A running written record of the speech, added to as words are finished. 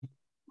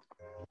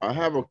I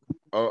have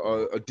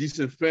a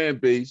decent fan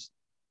base,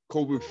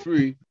 COVID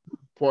free,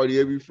 party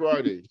every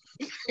Friday.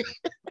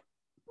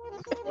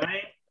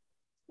 Right.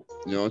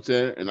 You know what I'm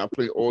saying? And I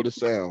play all the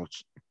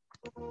sounds.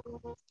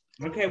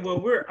 Okay,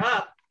 well, we're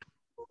up.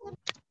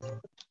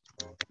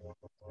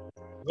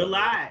 We're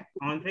live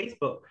on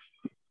Facebook.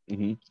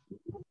 Mm-hmm.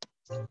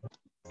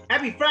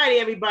 Happy Friday,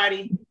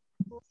 everybody.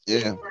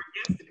 Yeah. For our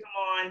guests to come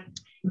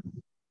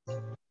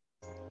on.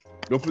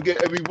 Don't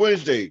forget, every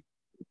Wednesday,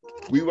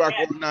 we rock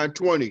on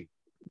 920.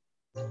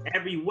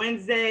 Every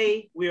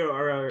Wednesday, we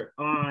are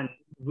on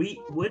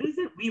what is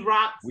it? We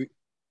Rocks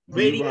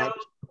Radio.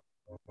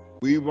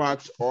 We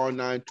Rocks on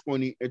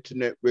 920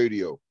 Internet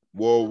Radio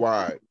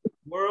worldwide.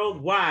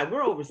 Worldwide.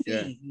 We're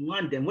overseas in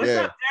London. What's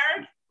up,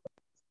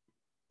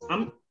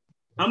 Derrick?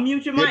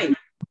 Unmute your mic.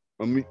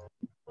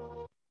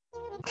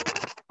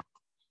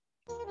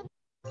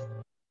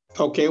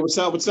 Okay, what's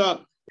up? What's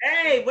up?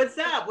 Hey, what's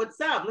up?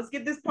 What's up? Let's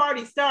get this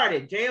party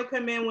started. Jay will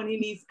come in when he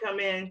needs to come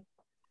in.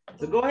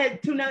 So go ahead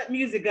and tune that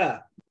music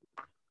up.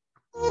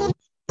 And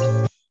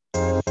let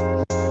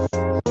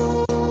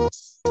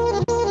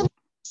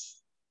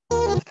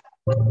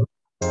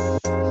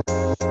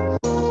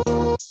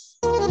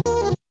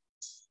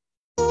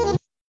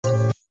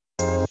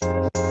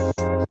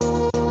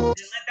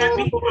that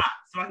beat drop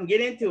so I can get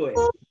into it.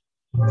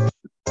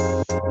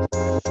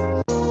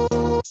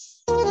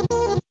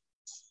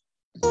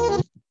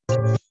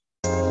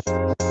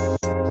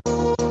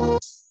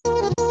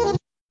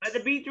 Let the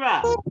beat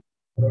drop.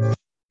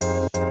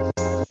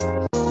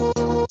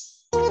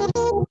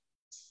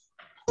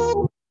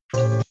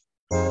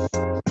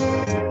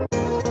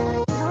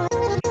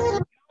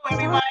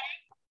 Everybody.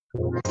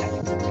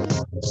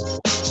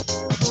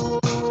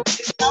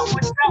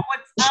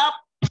 What's up?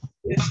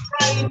 It's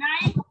Friday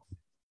night.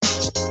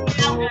 Get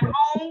out at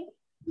home.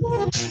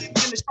 In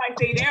the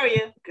Tri-State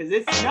area because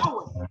it's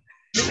snowing.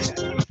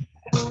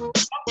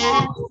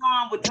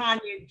 Song with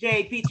Tonya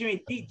Jay featuring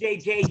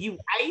DJ J.U.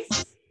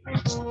 Ice.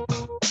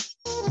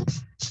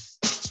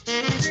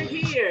 We're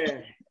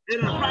here on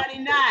a Friday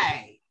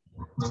night.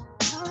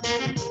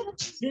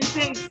 Get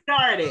things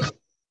started.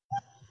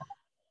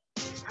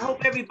 I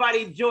hope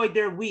everybody enjoyed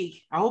their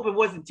week. I hope it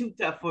wasn't too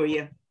tough for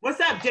you. What's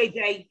up,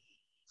 JJ?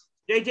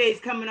 JJ is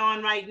coming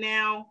on right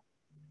now.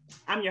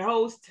 I'm your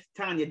host,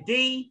 Tonya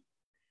D,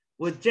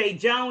 with Jay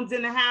Jones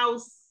in the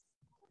house.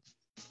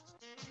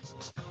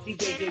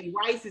 DJ J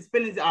Rice is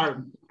spinning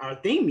our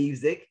theme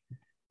music.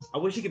 I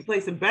wish you could play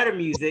some better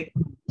music.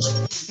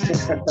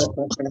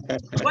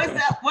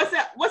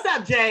 What's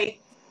up, Jay?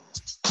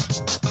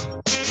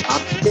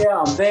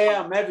 I'm there,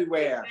 I'm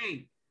everywhere.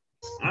 Hey.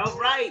 All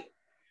right.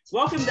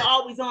 Welcome to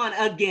Always On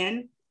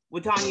Again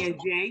with Tonya and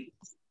Jay,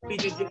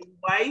 featuring Jay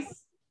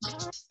Rice.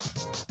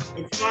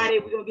 It's Friday.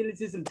 We're gonna get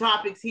into some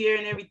topics here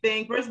and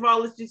everything. First of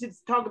all, let's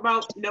just talk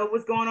about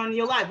what's going on in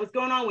your life. What's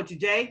going on with you,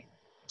 Jay?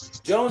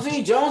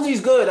 Jonesy's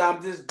good.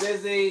 I'm just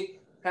busy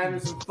having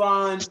some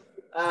fun,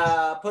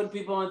 putting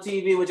people on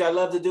TV, which I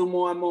love to do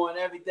more and more and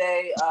every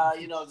day.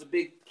 It's a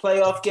big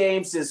playoff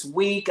games this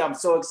week. I'm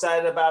so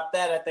excited about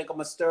that. I think I'm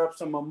gonna stir up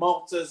some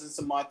mimosas and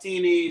some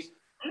martinis.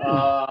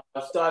 I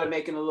started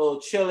making a little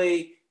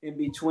chili in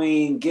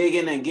between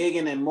gigging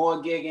and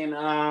more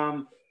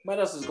gigging. What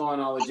else is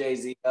going on with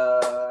Jay-Z?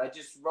 I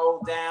just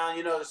rolled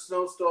down, the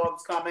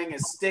snowstorm's coming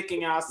and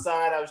sticking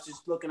outside. I was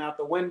just looking out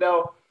the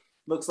window.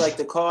 Looks like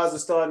the cars are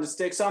starting to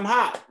stick. So I'm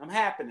hot. I'm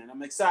happening.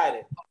 I'm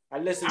excited. I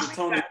listened to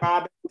Tony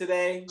Robbins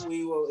today.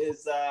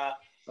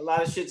 A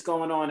lot of shit's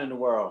going on in the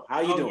world.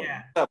 How you doing?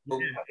 Yeah.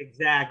 What's up,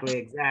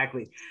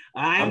 exactly.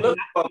 I'm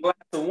looking for a glass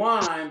of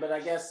wine, but I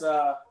guess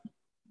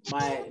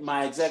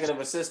my executive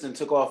assistant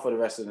took off for the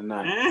rest of the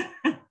night.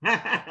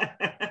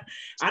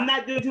 I'm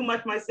not doing too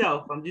much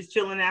myself. I'm just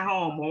chilling at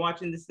home. I'm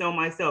watching the snow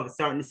myself. It's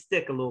starting to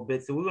stick a little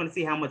bit. So we're going to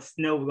see how much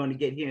snow we're going to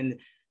get here in the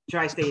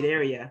tri-state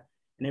area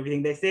and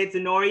everything. They say it's a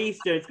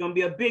nor'easter. It's going to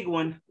be a big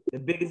one, the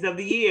biggest of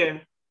the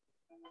year.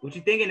 What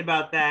you thinking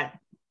about that?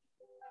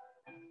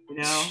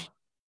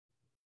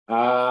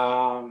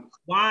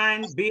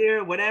 Wine,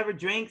 beer, whatever,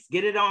 drinks,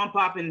 get it on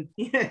popping.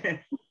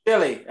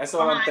 Chili, that's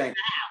all I'm thinking.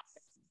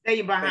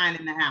 Stay behind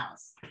in the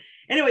house.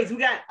 Anyways, we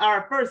got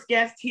our first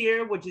guest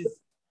here, which is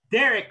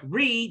Derrick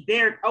Reid,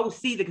 Derrick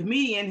OC, the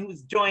comedian,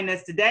 who's joined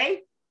us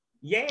today.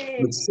 Yay!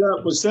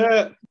 What's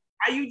up?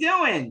 How you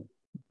doing?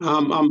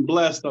 I'm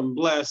blessed.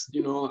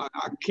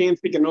 I can't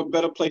think of no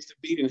better place to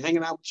be than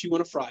hanging out with you on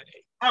a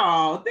Friday.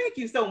 Oh, thank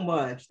you so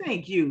much.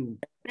 Thank you.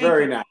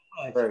 Very nice.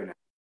 Very nice.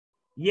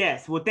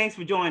 Yes. Well, thanks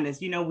for joining us.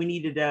 We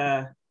needed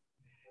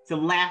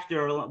some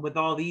laughter with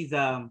all these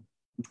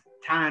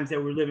times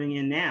that we're living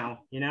in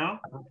now,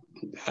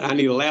 I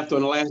need a laughter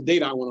on the last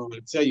date I went on, I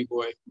tell you,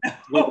 boy.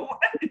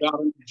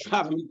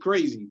 Driving me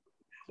crazy.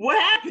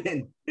 What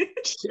happened?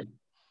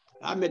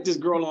 I met this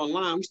girl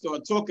online. We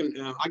started talking.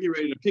 I get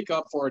ready to pick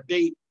up for a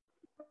date.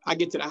 I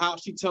get to the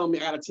house. She telling me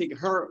I got to take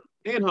her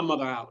and her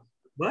mother out.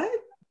 What?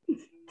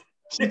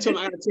 She told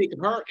me I got to take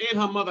her and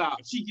her mother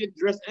out. She get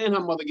dressed and her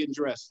mother getting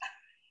dressed.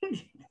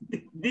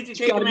 Did you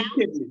take him out?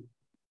 Did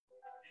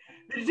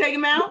you take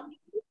him out?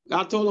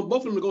 I told them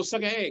both of them to go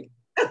suck an egg.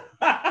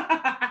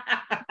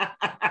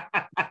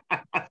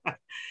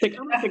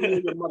 I'm not taking you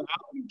and your mother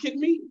out. Are you kidding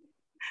me?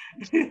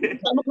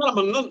 What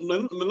kind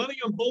of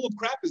millennium bull of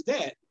crap is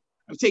that?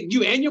 I'm taking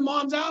you and your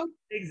moms out?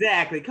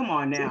 Exactly. Come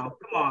on now.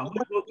 Come on.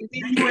 Do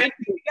you do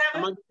everything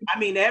together? I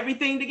mean,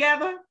 everything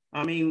together?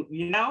 I mean,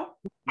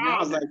 I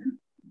was like,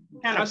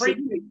 kind of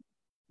freaky.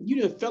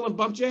 You just fell and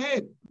bumped your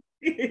head.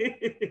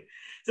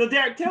 So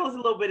Derrick, tell us a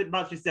little bit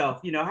about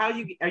yourself. Are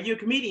you a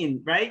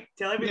comedian, right?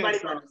 Tell everybody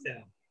about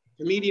yourself.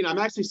 Comedian. I'm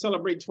actually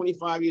celebrating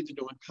 25 years of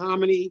doing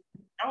comedy.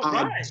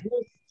 Right. I just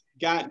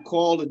got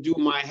called to do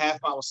my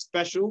half-hour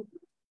special.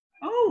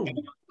 Oh.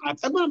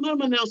 I'm going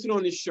to announce it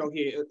on this show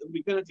here.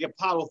 We're going to the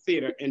Apollo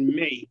Theater in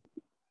May.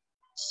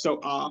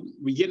 So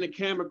we're getting a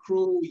camera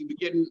crew. We're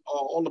getting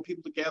all the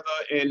people together,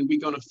 and we're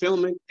going to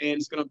film it, and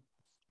it's going to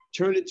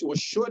turn it into a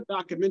short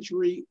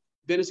documentary.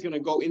 Then it's going to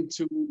go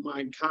into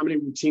my comedy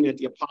routine at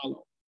the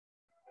Apollo.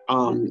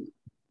 I'm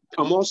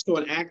also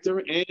an actor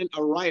and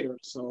a writer,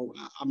 so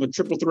I'm a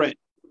triple threat.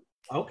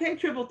 Okay,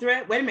 triple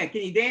threat. Wait a minute.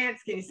 Can you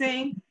dance? Can you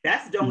sing?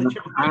 That's the only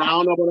triple threat. I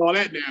don't know about all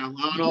that now.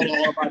 I don't know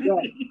all about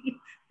that.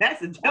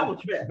 That's a double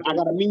threat. I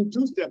got a mean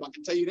two-step, I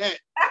can tell you that.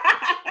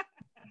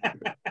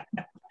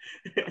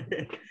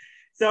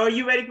 So are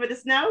you ready for the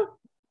snow?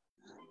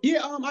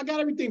 Yeah, I got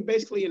everything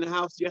basically in the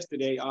house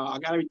yesterday. I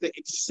got everything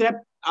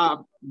except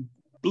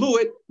blew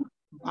it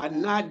by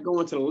not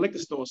going to the liquor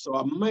store. So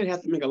I might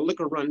have to make a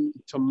liquor run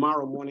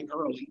tomorrow morning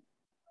early.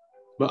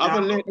 But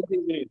other than that,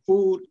 everything,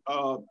 food,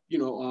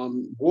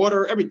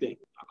 water, everything.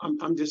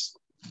 I'm just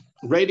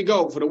ready to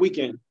go for the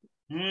weekend.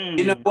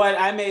 You know what?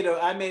 I made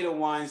a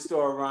wine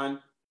store run.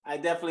 I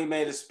definitely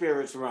made a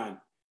spirits run.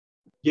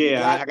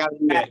 Yeah, I gotta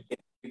do that.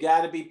 You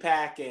gotta be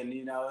packing.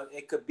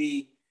 It could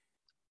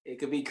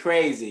be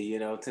crazy.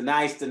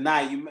 Tonight's the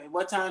night.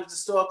 What time does the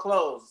store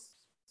close?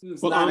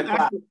 It's 9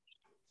 o'clock.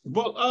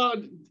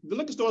 The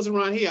liquor stores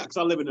around here, because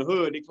I live in the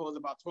hood, they close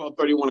about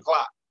 12:30, 1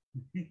 o'clock.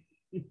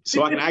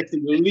 So I can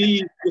actually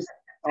leave this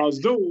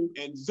Zoom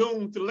and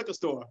zoom to the liquor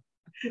store.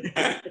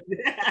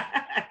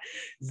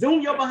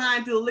 Zoom your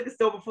behind to the liquor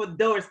store before the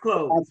doors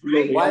close.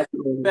 Absolutely. Right?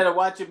 You better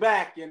watch your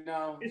back,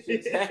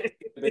 Shit's hectic.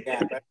 Every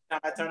time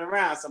I turn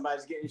around,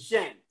 somebody's getting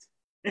shanked.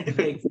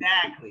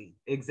 Exactly.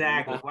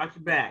 Watch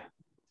your back,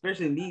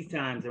 especially in these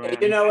times around.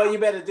 You know what? You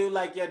better do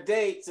like your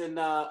dates and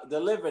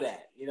deliver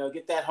that.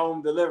 Get that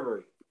home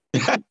delivery.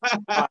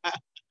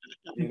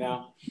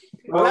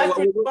 Well, that's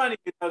pretty funny.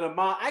 The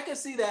mom, I can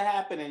see that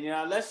happening.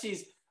 Unless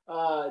she's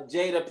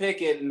Jada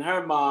Pickett and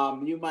her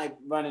mom, you might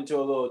run into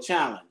a little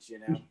challenge.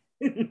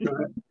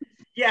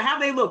 Yeah, how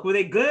they look? Were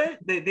they good?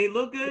 They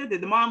look good?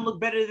 Did the mom look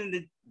better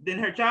than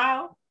her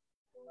child?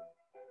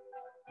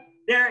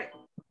 Derrick?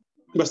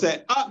 What's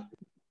that?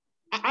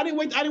 I didn't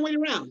wait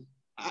around.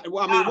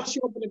 Once she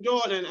opened the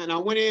door and I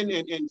went in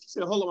and she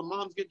said, "Hold on, my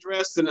mom's getting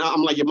dressed," and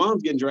I'm like, "Your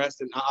mom's getting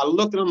dressed," and I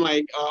looked and I'm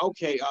like,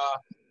 "Okay,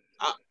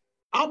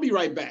 I'll be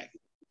right back."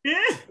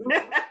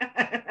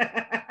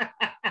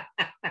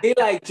 He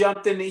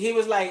jumped in. He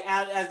was like,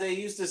 out, as they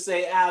used to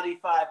say, Audi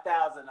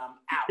 5000. I'm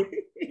out.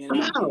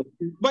 I'm out.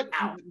 But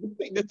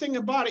the thing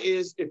about it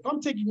is, if I'm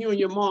taking you and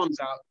your moms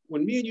out,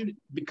 when me and you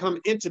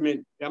become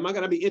intimate, am I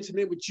gonna be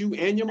intimate with you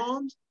and your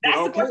moms?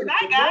 That's the question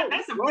I got.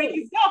 That's some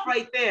freaky stuff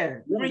right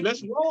there. Yeah,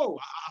 let's roll.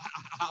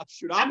 I'll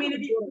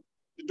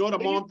the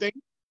daughter-mom thing.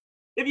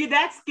 If you're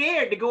that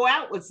scared to go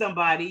out with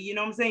somebody,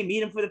 meet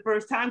them for the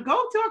first time,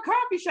 go to a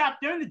coffee shop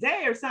during the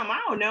day or something.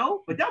 I don't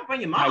know, but don't bring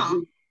your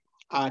mom.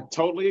 I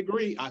totally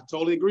agree.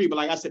 But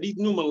like I said, these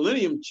new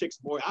millennium chicks,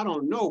 boy, I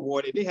don't know,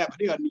 boy. They got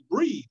a new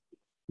breed.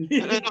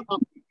 And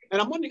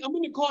I'm in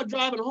the car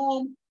driving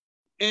home,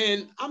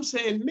 and I'm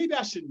saying maybe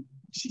I should.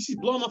 She's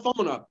blowing my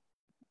phone up.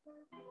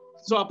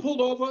 So I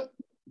pulled over,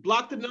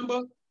 blocked the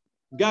number,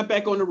 got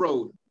back on the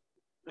road.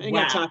 I ain't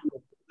got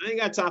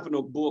time for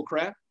no bull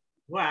crap.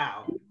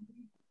 Wow.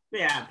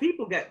 Yeah,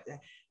 people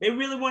they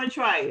really want to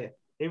try it.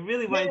 They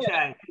really want to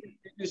try it.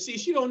 You see,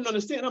 she don't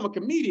understand I'm a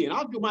comedian.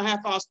 I'll do my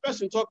half-hour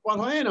special and talk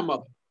about her and her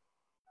mother.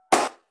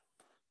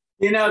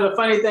 The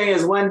funny thing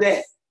is, one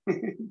day,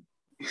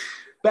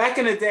 back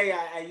in the day,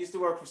 I used to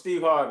work for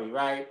Steve Harvey,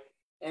 right?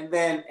 And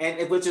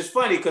which is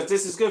funny because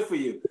this is good for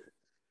you.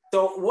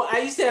 So I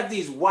used to have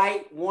these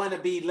white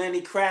wannabe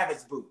Lenny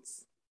Kravitz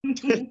boots.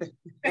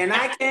 And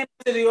I came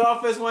to the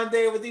office one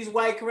day with these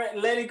white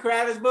Lenny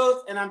Kravitz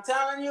boots, and I'm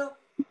telling you,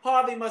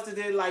 Harvey must have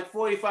did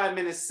 45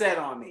 minutes set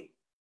on me.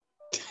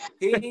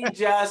 He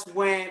just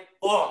went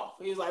off.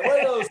 He was like, "What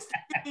are those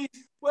skis?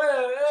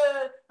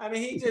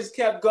 He just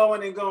kept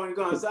going and going and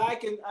going. So I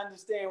can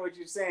understand what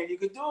you're saying. You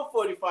could do a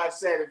 45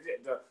 set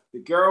if the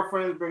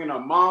girlfriend's bringing her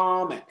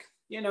mom, and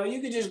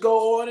you could just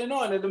go on, and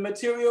the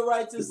material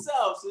writes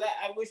itself. So that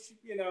I wish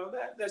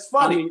that's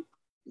funny.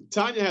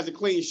 Tonya has a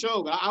clean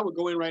show. I would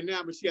go in right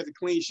now, but she has a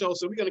clean show,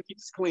 so we're gonna keep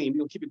this clean. We're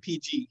gonna keep it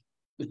PG.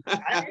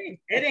 It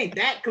ain't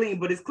that clean,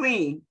 but it's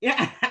clean.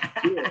 Yeah.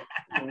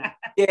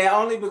 Yeah,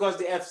 only because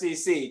the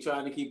FCC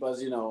trying to keep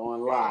us,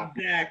 on lock.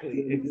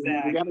 Exactly.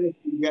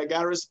 We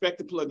gotta respect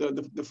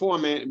the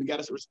format, and we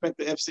gotta respect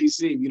the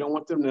FCC. We don't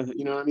want them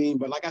to,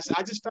 But like I said,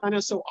 I just find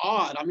that so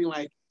odd.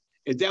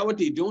 Is that what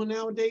they're doing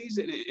nowadays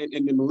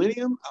in the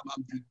millennium?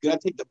 I'm gonna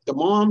take the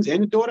moms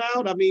and the daughter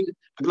out. I mean,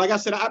 like I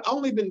said, I've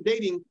only been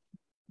dating.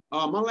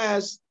 My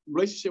last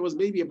relationship was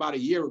maybe about a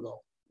year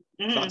ago.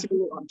 So I took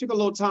a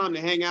little time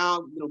to hang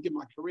out, get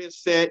my career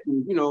set,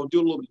 and do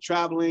a little bit of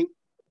traveling.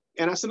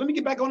 And I said, let me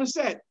get back on the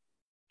set.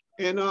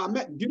 And I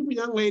met a beautiful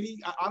young lady.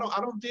 I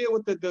don't deal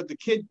with the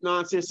kid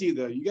nonsense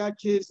either. You got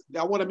kids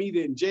that want them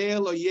either in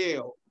jail or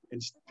Yale, in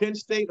Penn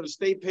State or the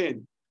State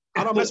Penn.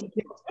 I don't mess with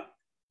kids.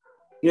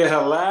 You're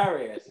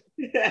hilarious.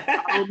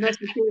 I don't mess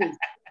with kids.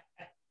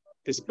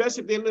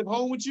 Especially if they live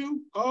home with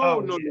you.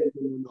 No.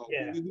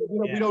 Yeah.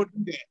 We don't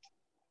do that.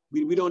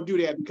 We don't do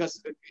that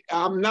because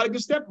I'm not a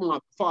good stepfather.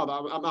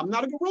 I'm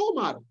not a good role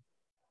model.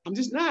 I'm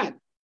just not.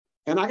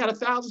 And I got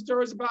 1,000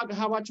 stories about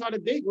how I try to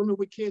date women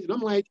with kids. And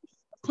I'm like,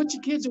 put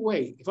your kids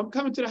away. If I'm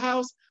coming to the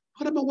house,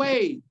 put them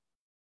away.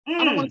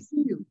 I don't want to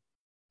see you.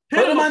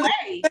 Put them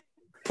away.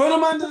 Put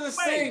them under the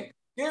sink.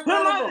 Put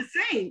them under the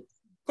sink.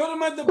 Put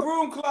them in the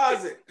broom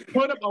closet.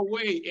 Put them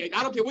away.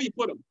 I don't care where you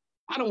put them.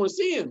 I don't want to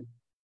see him.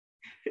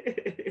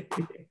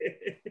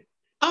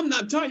 I'm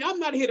not telling you, I'm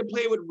not here to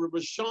play with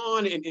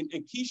Rashawn and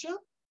Keisha.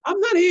 I'm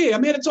not here.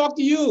 I'm here to talk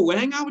to you and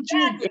hang out with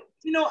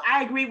you.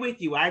 I agree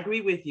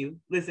with you.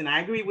 Listen, I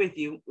agree with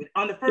you.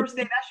 On the first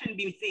date, I shouldn't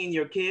be seeing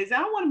your kids. I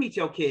don't want to meet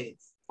your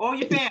kids or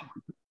your family.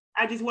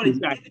 I just want to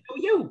get to know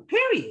you,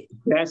 period.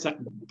 That's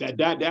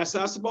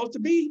how it's supposed to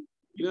be.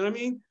 You know what I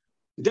mean?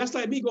 That's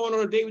like me going on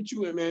a date with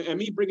you and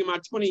me bringing my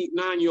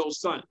 29-year-old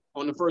son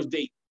on the first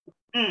date.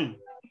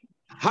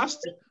 How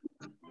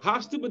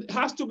stupid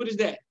is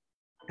that?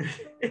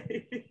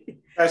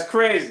 That's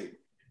crazy.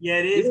 Yeah,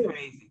 it is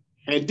crazy.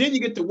 And then you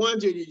get the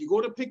ones that you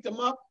go to pick them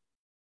up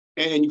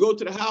and you go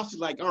to the house,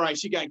 it's like, all right,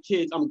 she got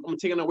kids. I'm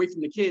taking her away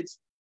from the kids.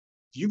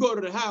 You go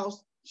to the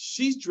house,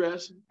 she's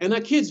dressed and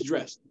her kid's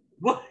dressed.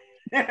 What?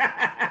 I'm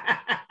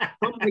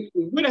like,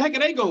 where the heck are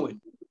they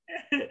going?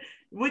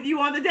 With you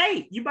on the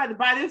date. You about to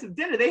buy them some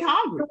dinner. They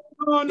hungry.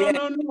 No.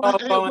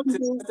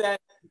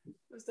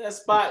 What's that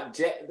spot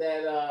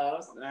that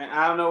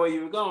I don't know where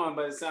you were going,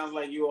 but it sounds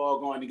like you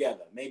all going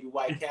together. Maybe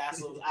White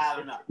Castles. I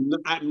don't know.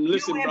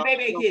 Listen, you and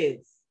baby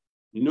kids.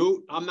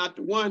 No, I'm not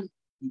the one.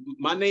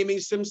 My name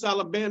ain't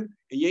Simsalabim, and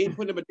you ain't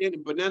putting a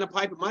banana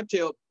pipe in my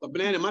tail, a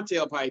banana in my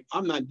tailpipe.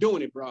 I'm not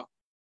doing it, bro.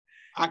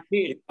 I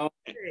can't.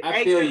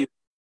 I feel you.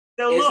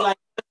 So it's look, like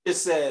it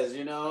says,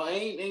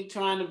 ain't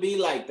trying to be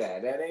like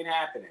that. That ain't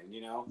happening,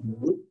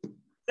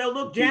 So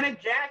look, Janet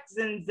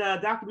Jackson's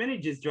documentary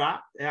just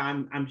dropped.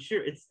 I'm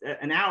sure it's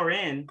an hour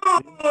in.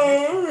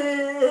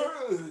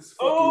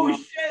 Oh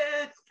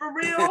shit! For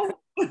real?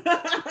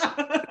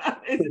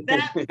 Is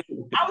that?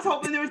 I was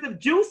hoping there was some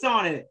juice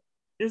on it.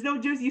 There's no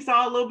juice. You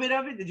saw a little bit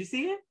of it. Did you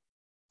see it?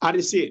 I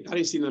didn't see it. I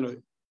didn't see none of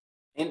it.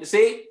 And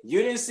see,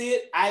 you didn't see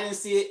it. I didn't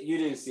see it. You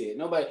didn't see it.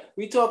 Nobody.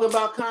 We talking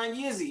about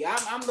Kanye.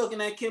 I'm looking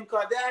at Kim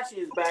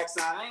Kardashian's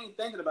backside. I ain't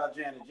thinking about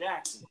Janet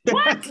Jackson.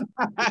 What?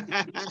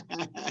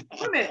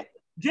 Wait a minute.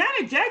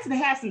 Janet Jackson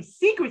has some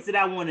secrets that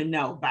I want to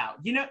know about.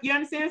 You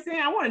understand what I'm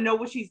saying? I want to know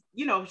what she's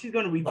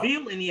going to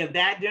reveal any of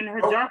that during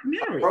her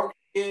documentary. Wow.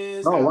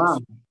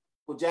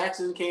 Michael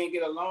Jackson can't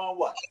get along.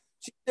 What?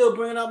 She's still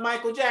bringing up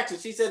Michael Jackson.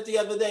 She said the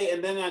other day,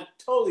 and then I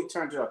totally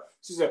turned her up.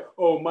 She said,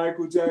 "Oh,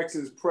 Michael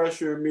Jackson's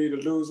pressuring me to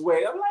lose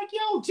weight." I'm like,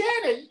 "Yo,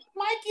 Janet,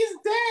 Mike is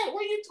dead.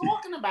 What are you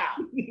talking about?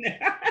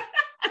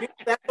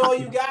 That's all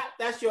you got?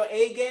 That's your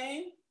A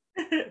game?"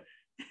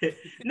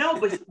 No,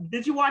 but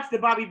did you watch the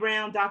Bobby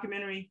Brown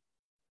documentary?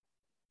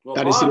 Well,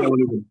 I didn't see that one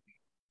either.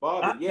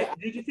 Bobby, yeah.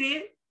 Did you see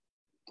it?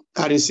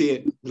 I didn't see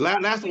it.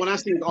 Last one I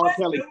seen was R.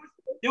 Kelly.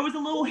 There was a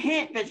little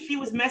hint that she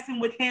was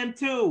messing with him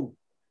too.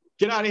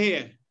 Get out of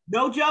here.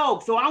 No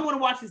joke. So I want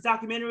to watch this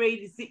documentary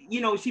to see,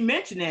 she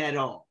mentioned that at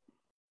all.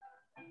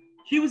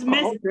 She was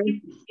messing.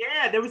 Okay.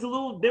 Yeah, there was a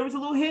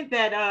little hint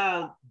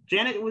that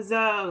Janet was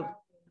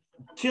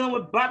chilling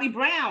with Bobby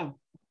Brown.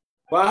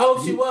 Well, I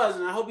hope she was,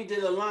 and I hope he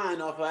did a line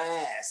off her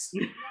ass.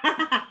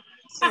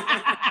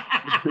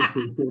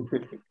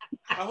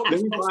 I hope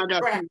Let me find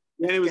out.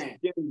 Janet was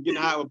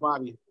getting high with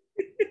Bobby.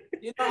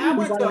 I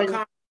went to a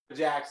concert with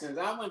Jackson's.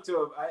 I went to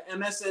a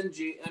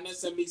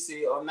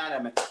MSNBC, or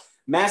not MS,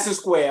 Madison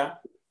Square.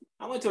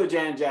 I went to a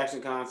Janet Jackson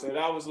concert.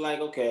 I was like,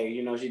 okay,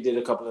 she did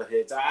a couple of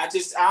hits. I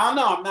don't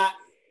know. I'm not,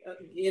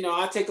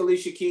 I'll take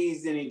Alicia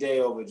Keys any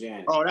day over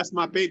Janet. Oh, that's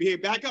my baby. Hey,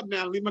 back up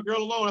now. Leave my girl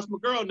alone. That's my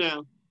girl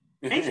now.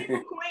 Ain't she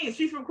from Queens?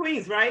 She's from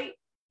Queens, right?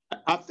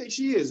 I think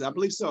she is. I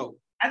believe so.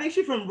 I think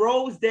she's from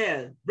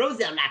Rosedale,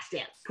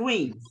 Knoxdale,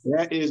 Queens.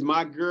 That is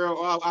my girl.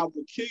 Oh, I will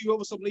kill you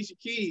over some Alicia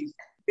Keys.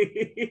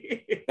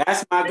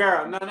 That's my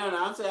girl. No.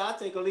 I'm saying I'll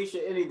take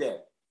Alicia any day.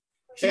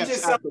 She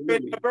just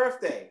celebrated her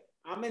birthday.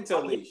 I'm into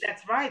Alicia.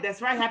 That's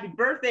right. Happy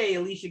birthday,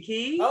 Alicia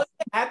Keys. Oh,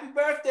 yeah. Happy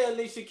birthday,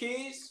 Alicia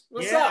Keys.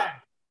 What's up?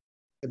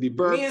 Happy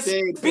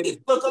birthday. Me and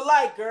Pete look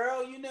alike,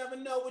 girl. You never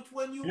know which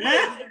one you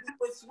win.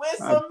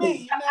 Swiss or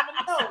me. You never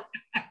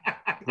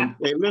know.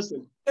 Hey,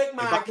 listen. Check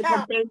my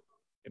account.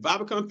 If I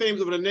become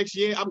famous over the next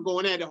year, I'm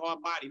going at it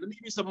hard body. Let me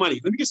give you some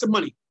money. Let me get some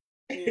money.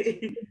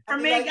 Her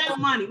man got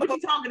money. What are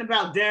you talking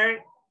about,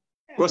 Derrick?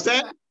 What's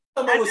that?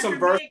 Come up with some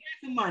verse.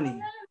 Money.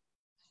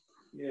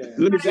 Yeah.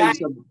 Let me tell you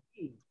something.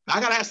 I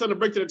gotta have something to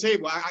bring to the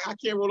table. I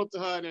can't roll up to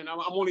her and I'm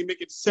only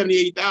making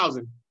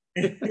 78,000.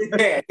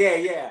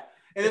 Yeah.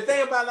 And the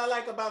thing I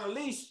like about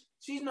Elise,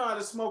 she know how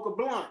to smoke a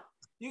blunt.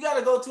 You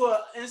gotta go to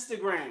her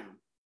Instagram.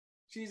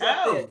 She's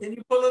up there. Can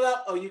you pull it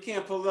up? Oh, you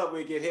can't pull it up.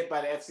 We get hit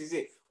by the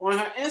FCC. On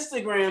her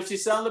Instagram,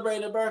 she's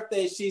celebrating her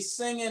birthday. She's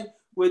singing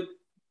with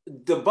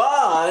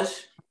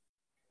DeBarge,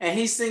 and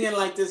he's singing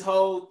like this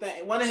whole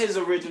thing. One of his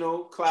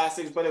original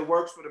classics, but it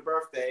works for the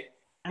birthday.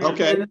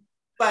 Okay. And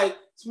like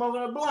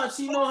smoking a blunt,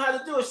 she know how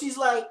to do it. She's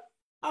like,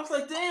 I was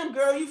like, damn,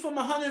 girl, you from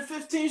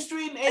 115th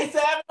Street and 8th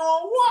Avenue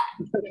or what?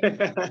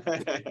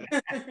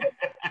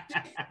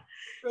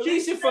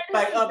 She's from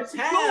like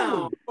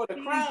uptown for the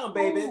crown,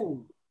 baby.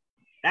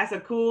 That's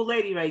a cool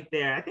lady right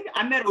there. I think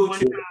I met her one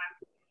time.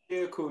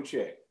 Yeah, cool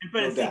chick. In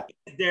front of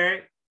Psychiatrist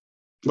Derrick.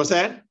 What's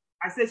that?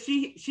 I said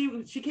she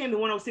came to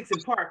 106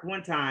 in Park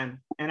one time,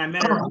 and I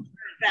met her.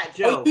 Fat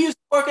Joe. Oh, you used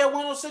to work at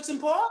 106 in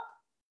Park?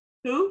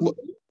 Who? What?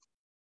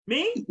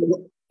 Me?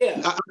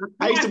 Yeah.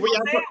 I used to work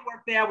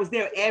there. I was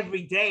there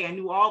every day. I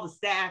knew all the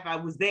staff. I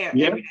was there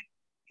every day.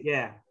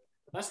 Yeah.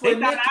 That's they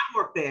what thought I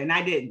worked there, and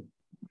I didn't.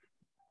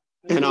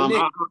 And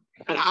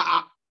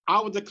I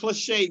was the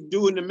cliche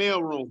dude in the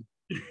mailroom.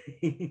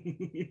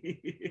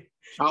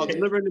 I was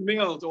delivering the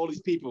mail to all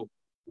these people.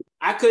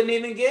 I couldn't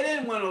even get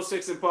in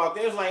 106 in Park.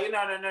 They was like,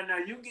 no.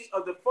 You get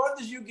the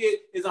furthest you get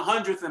is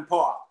 100th in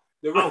Park.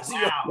 The rest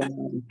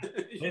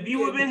If you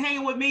would have been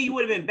hanging with me, you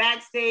would have been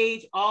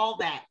backstage, all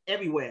that,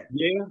 everywhere.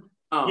 Yeah.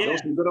 Those were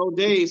some good old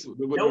days. Those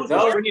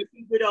were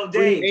good old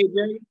days.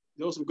 AJ,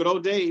 those were some good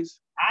old days.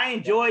 I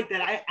enjoyed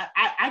that.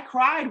 I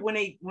cried when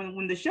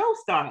the show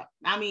started.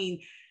 I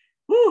mean,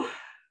 whew.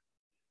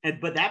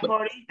 But that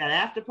party, that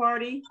after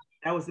party,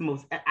 that was the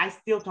most. I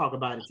still talk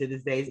about it to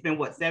this day. It's been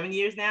what, 7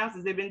 years now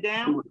since they've been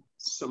down?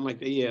 Something like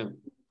that, yeah.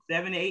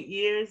 7 to 8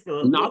 years.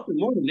 So not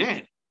more than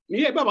that.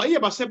 Yeah,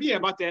 about 7. Yeah,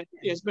 about that.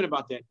 Yeah, it's been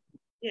about that.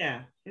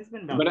 Yeah, it's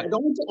been about. But that.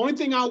 the only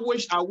thing I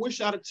wish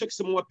I'd have took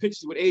some more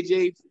pictures with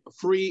AJ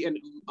Free and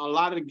a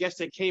lot of the guests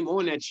that came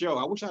on that show.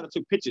 I wish I'd have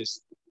took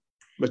pictures.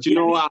 But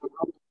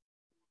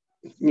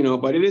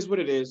but it is what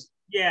it is.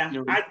 Yeah,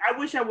 I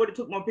wish I would have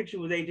took more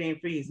pictures with AJ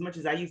and Free as much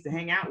as I used to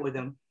hang out with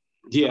him.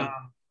 Yeah.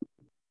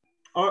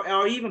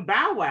 Or even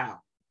Bow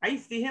Wow. I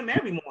used to see him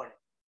every morning.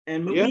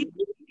 And we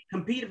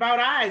compete about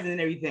eyes and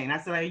everything. And I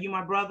said, are you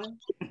my brother?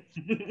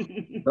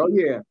 Oh,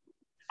 yeah.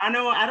 I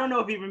don't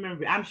know if he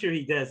remembers. I'm sure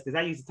he does, because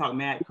I used to talk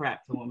mad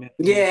crap to him.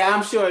 Yeah,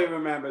 I'm sure he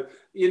remembers.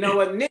 You know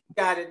what? Nick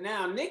got it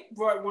now. Nick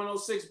brought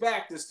 106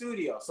 back to the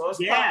studio. So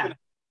it's popping.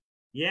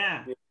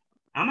 Yeah.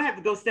 I'm going to have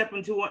to go step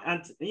into one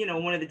of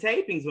the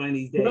tapings one of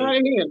these days.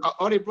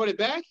 Oh, they brought it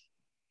back?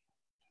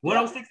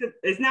 106,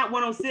 it's not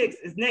 106,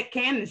 it's Nick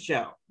Cannon's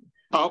show.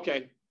 Oh,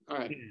 okay. All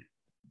right.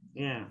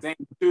 Yeah. Same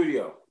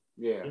studio.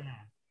 Yeah.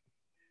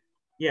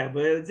 Yeah,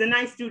 but it's a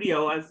nice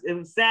studio. It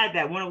was sad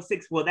that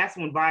 106, well, that's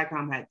when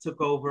Viacom had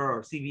took over,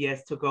 or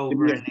CBS took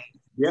over.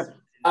 Yeah. And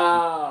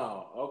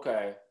Oh,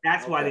 okay.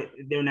 That's why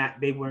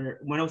they were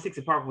 106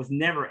 in Park was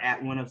never at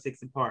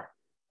 106 in Park.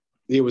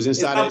 It was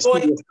inside my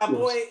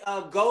boy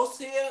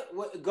Ghost here.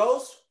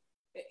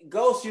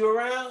 Ghost, you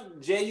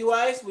around? J.U.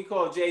 Ice? We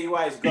call J.U.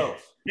 Ice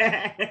Ghost.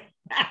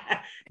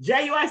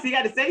 J.U. Ice, you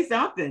got to say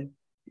something.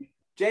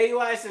 J.U.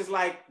 Ice is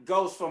like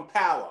Ghost from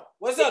Power.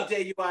 What's up,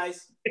 J.U.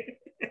 Ice?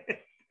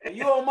 Are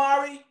you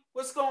Omari?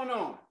 What's going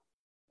on?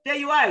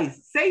 J.U.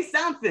 Ice, say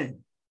something.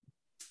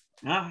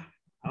 Oh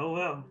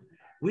well.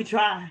 We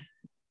try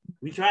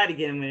to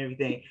get him and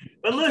everything.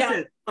 But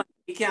listen.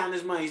 He's counting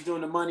his money. He's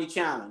doing the money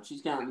challenge.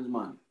 He's counting his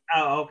money.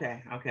 Oh,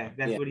 okay.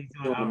 That's what he's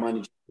doing. The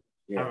money.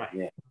 All right.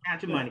 Yeah.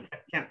 Count your money.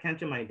 Count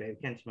your money, baby.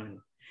 Count your money.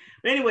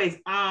 But anyways,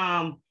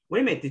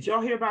 wait a minute. Did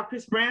y'all hear about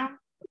Chris Brown?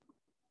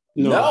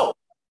 No.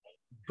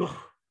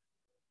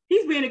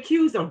 He's being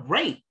accused of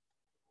rape.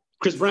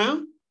 Chris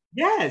Brown?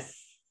 Yes.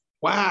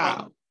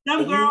 Wow.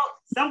 Some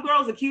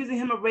girls accusing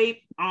him of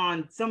rape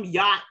on some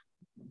yacht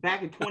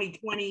back in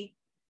 2020.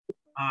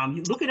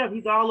 You look it up.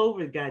 He's all over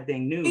the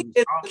goddamn news. He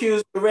gets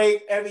accused of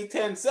rape every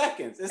 10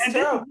 seconds. It's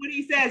terrible. This is what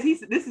he says.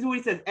 This is what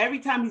he says. Every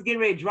time he's getting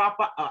ready to drop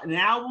an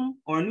album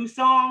or a new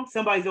song,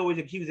 somebody's always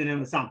accusing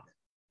him of something.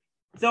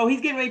 So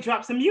he's getting ready to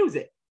drop some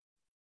music.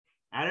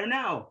 I don't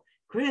know.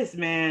 Chris,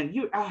 man,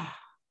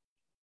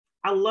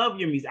 I love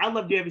your music. I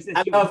loved you ever since.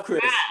 I love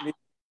Chris.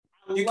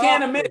 You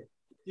can't admit it.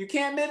 You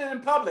can't admit it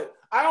in public.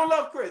 I don't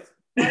love Chris.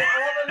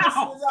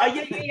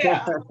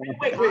 Yeah.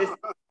 Wait, Chris.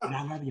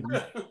 I love you,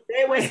 man.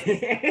 Stay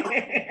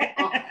away.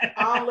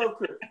 I don't love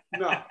Chris.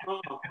 No.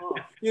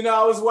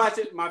 I was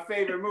watching my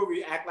favorite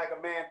movie, Act Like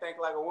a Man, Think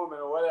Like a Woman,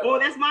 or whatever. Oh,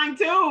 that's mine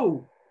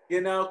too.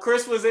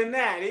 Chris was in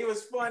that. He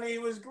was funny. He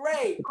was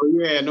great. Oh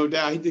yeah, no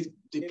doubt. He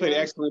played an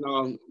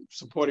excellent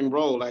supporting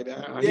role like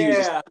that.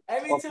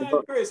 Every time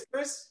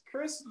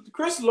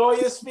Chris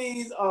lawyer's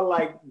fees are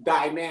like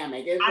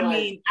dynamic.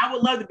 I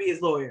would love to be his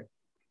lawyer.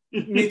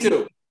 Me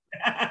too.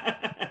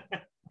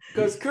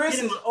 Because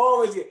Chris is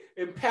always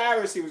in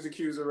Paris. He was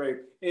accused of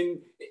rape.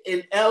 In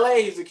LA,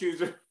 he's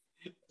accused of.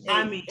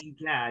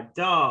 God,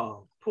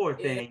 dog. Poor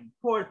thing.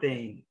 Poor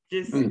thing.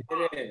 Just It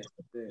is.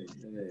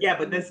 yeah,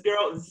 but this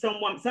girl,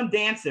 some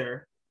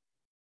dancer,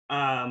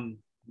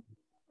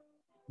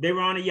 they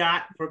were on a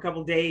yacht for a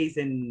couple days,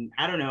 and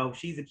I don't know,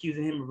 she's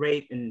accusing him of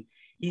rape, and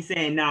he's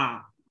saying, nah,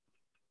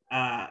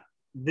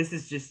 this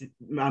is just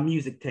a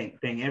music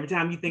thing. Every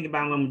time you think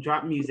about when we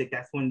drop music,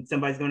 that's when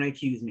somebody's going to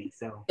accuse me.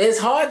 So it's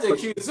hard to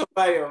accuse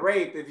somebody of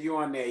rape if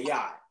you're on their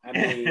yacht. I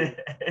mean, in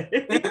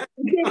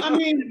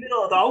the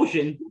middle of the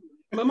ocean.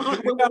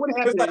 What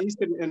happened? He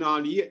said,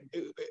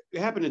 it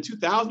happened in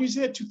 2000. You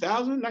said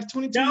 2000? That's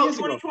 22 years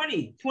 2020.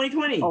 ago.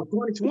 2020. Oh,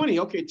 2020.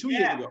 Okay, 2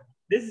 years ago.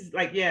 This is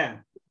like, yeah.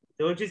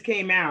 So it just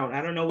came out.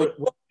 I don't know what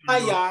my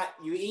yacht,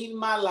 you eating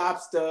my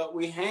lobster,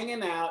 we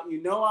hanging out,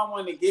 you know I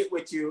want to get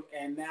with you,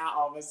 and now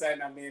all of a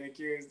sudden I'm being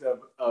accused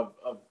of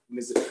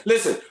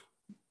listen,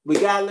 we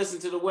gotta listen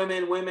to the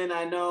women. Women,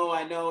 I know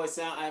I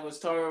was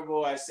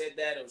terrible. I said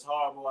that, it was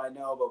horrible, I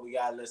know, but we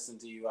gotta listen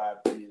to you.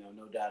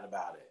 No doubt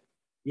about it.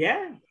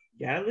 Yeah,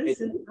 gotta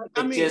listen.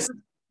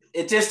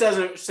 It just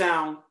doesn't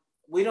sound,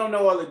 we don't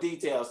know all the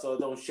details, so it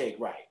don't shake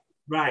right.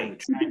 Right.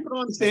 People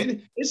don't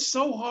understand. It's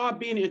so hard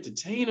being an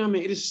entertainer. I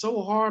mean, it is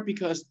so hard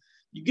because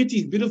you get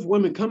these beautiful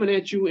women coming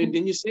at you, and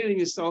then you're saying to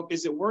yourself,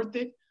 is it worth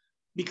it?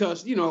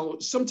 Because,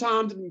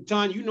 sometimes, we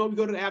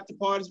go to the after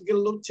parties, we get a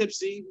little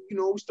tipsy, we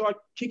start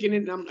kicking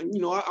it, and I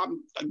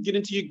get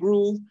into your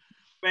groove.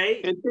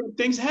 Right. And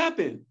things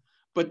happen.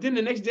 But then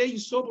the next day you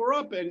sober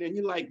up and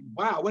you're like,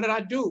 wow, what did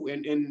I do?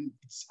 And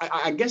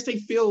I guess they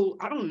feel,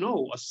 I don't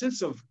know, a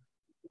sense of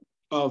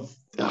I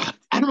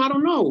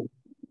don't know.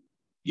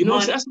 So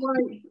that's why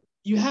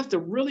you have to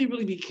really,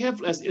 really be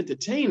careful as an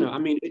entertainer. I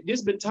mean,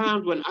 there's been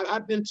times when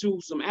I've been to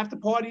some after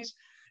parties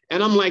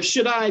and I'm like,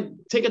 should I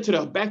take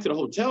it back to the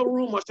hotel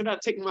room, or should I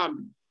take my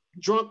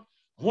drunk,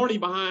 horny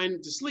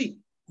behind to sleep?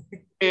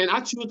 And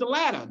I choose the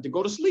latter, to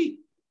go to sleep.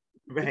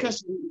 Right.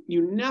 Because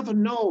you never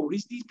know.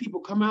 These people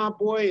come out,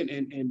 boy,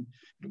 and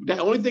the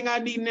only thing I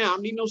need now, I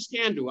don't need no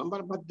scandal. I'm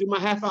about to do my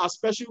half-hour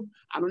special.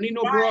 I don't need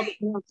no girl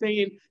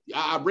saying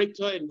I raped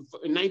her in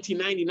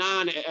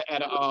 1999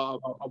 at a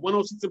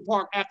 106 in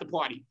Park after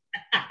party.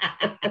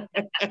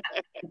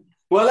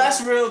 Well,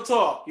 that's real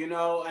talk,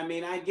 I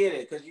mean, I get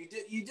it, because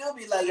you do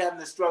be like having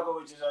to struggle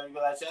with yourself. You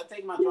be like, should I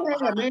take my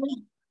drunk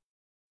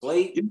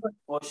sleep,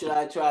 or should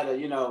I try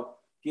to,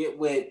 get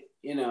with,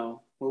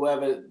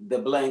 whoever the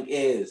blank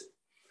is?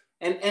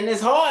 And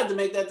it's hard to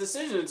make that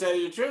decision, to tell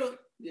you the truth,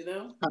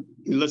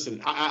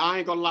 Listen, I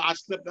ain't gonna lie, I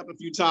slipped up a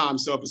few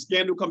times. So if a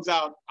scandal comes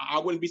out, I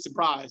wouldn't be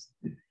surprised.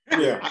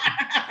 Yeah.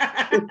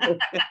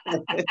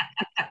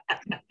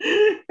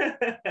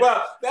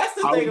 Well, that's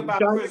the thing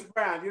about Chris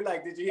Brown. You're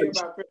like, did you hear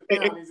about Chris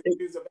Brown? He's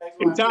accused of X,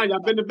 Tanya,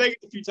 I've been to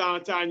Vegas a few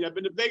times, Tanya. I've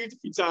been to Vegas a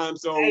few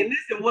times. So hey,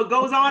 listen, what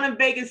goes on in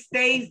Vegas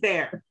stays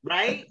there,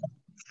 right?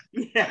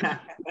 Yeah.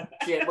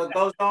 Shit, what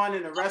goes on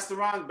in the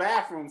restaurant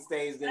bathroom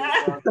stays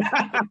there.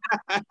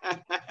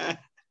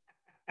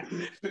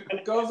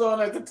 What goes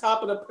on at the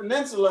top of the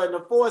peninsula in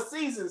the Four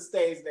Seasons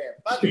stays there.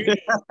 Right there.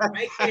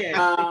 Right there.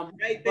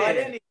 But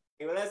anyway,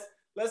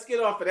 let's get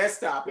off of that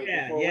topic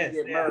before we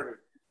get murdered.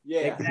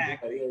 Yeah,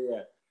 exactly.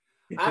 Yeah.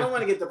 I don't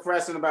want to get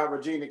depressing about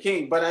Regina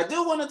King, but I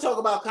do want to talk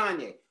about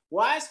Kanye.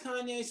 Why is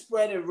Kanye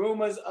spreading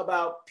rumors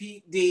about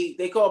Pete D?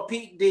 They call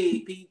Pete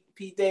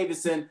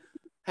Davidson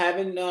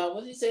having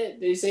what did he say?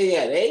 Did he say he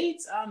had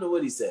AIDS? I don't know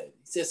what he said.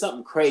 He said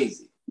something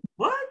crazy.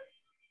 What?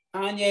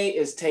 Kanye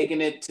is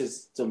taking it to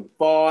some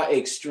far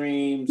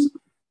extremes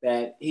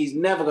that he's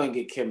never gonna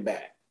get Kim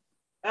back.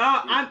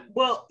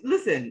 Well,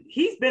 listen,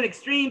 he's been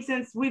extreme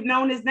since we've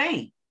known his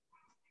name.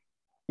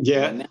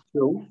 Yeah,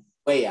 true.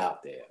 Way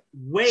out there.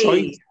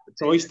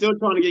 So he's still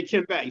trying to get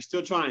Kim back. He's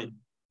still trying.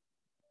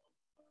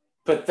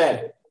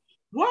 Pathetic.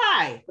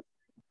 Why?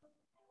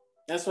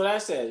 That's what I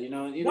said. You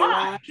know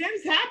why?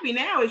 Kim's happy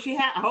now. Is she?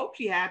 I hope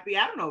she's happy.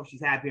 I don't know if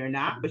she's happy or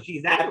not, but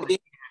she's happy.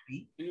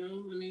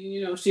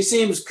 She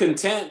seems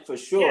content for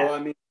sure. Yeah. I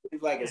mean, it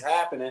seems like it's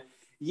happening.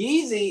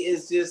 Yeezy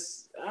is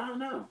just, I don't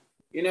know.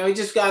 He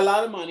just got a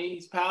lot of money.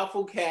 He's a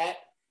powerful cat.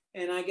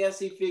 And I guess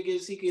he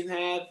figures he can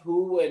have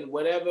who and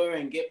whatever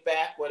and get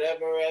back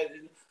whatever.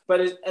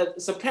 But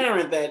it's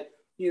apparent that,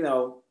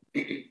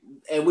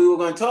 and we were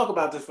going to talk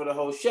about this for the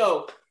whole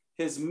show,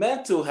 his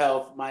mental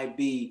health might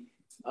be,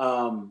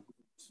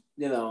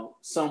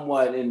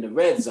 somewhat in the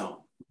red zone.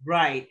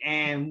 Right,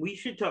 and we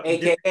should talk.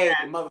 AKA, the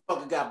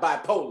motherfucker got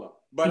bipolar,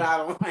 but I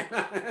don't.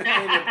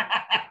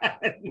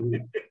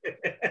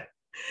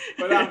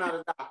 But I'm not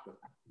a doctor.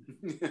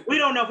 We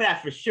don't know if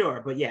that's for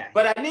sure, but yeah.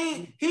 But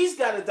he's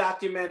got a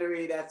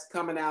documentary that's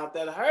coming out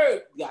that I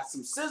heard got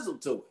some sizzle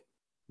to it.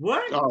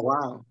 What? Oh,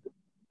 wow.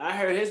 I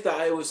heard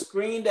it was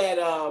screened at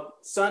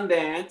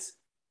Sundance,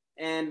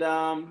 and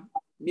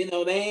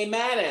they ain't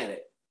mad at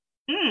it.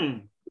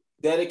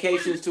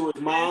 Dedications to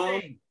his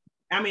mom.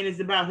 I mean, it's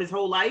about his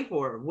whole life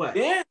or what?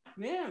 Yeah.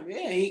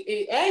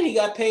 He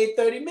got paid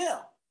 $30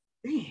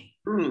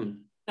 million.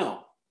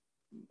 No,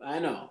 I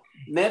know.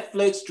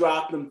 Netflix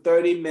dropped him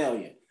 $30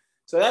 million.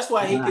 So that's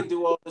why he could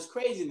do all this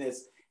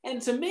craziness.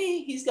 And to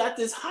me, he's got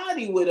this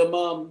hottie with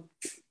him,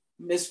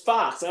 Miss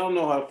Fox. I don't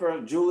know her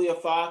first, Julia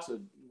Fox or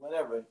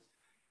whatever.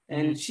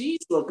 And she's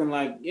looking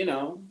like, you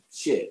know,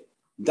 shit.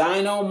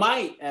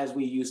 Dynamite, as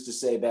we used to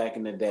say back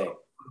in the day.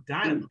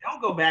 Don't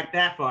go back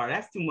that far.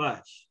 That's too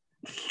much.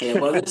 Yeah,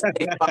 well,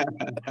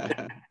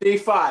 she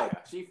fire.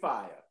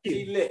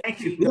 She lit.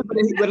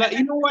 But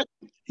you know what?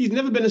 He's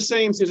never been the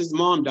same since his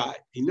mom died.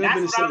 He never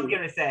been the same. That's what I was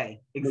gonna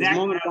say.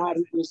 Exactly. His mom died.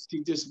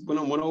 He just went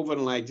over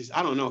and like just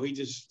I don't know. He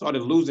just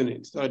started losing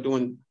it. Started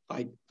doing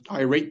like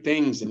irate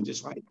things and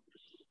just like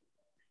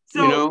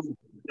so, you know.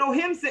 So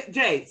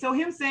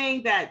him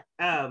saying that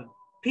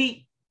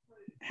Pete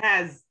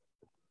has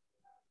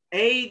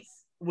AIDS.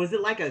 Was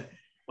it like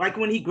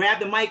when he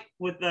grabbed the mic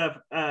with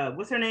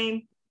what's her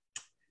name?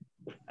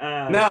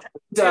 No,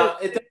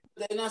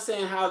 they're not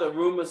saying how the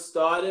rumor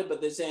started,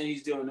 but they're saying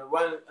he's doing it.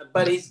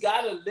 But he's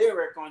got a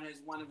lyric on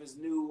one of his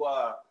new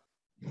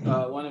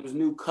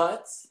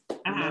cuts.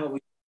 You know, we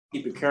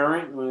keep it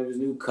current. One of his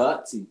new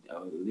cuts,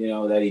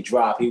 that he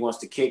dropped. He wants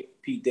to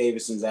kick Pete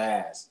Davidson's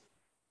ass.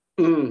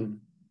 Where you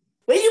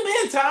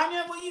been,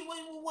 Tonya?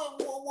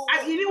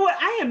 You know what?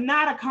 I am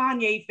not a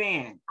Kanye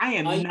fan. I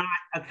am not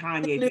a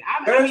Kanye fan.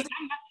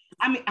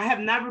 I have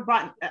never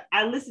bought.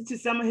 I listen to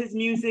some of his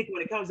music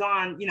when it comes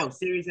on,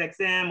 Sirius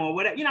XM or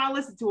whatever. I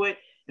listen to it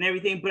and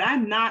everything, but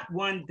I'm not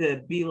one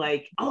to be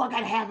like, oh, I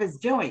gotta have his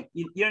joint.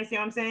 You understand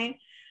what I'm saying?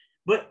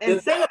 But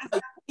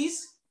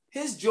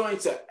his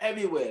joints are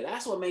everywhere.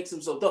 That's what makes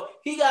him so dope.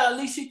 He got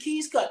Alicia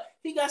Keys cut.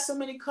 He got so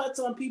many cuts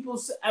on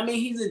people's. I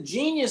mean, he's a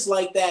genius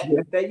like that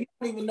that you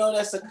don't even know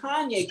that's a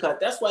Kanye cut.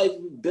 That's why he's a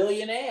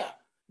billionaire.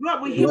 Right,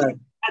 well, he was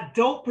a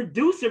dope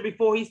producer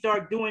before he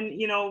started doing,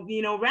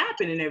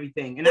 rapping and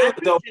everything. And I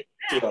appreciate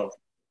that.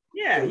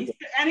 Yeah,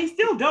 he's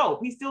still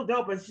dope. He's still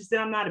dope. It's just that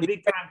I'm not a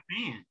big time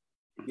fan.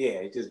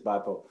 Yeah, he's just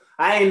bipolar.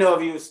 I didn't know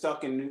if he was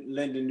stuck in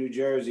Linden, New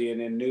Jersey,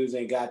 and then news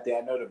ain't got there.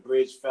 I know the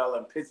bridge fell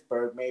in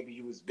Pittsburgh. Maybe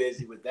he was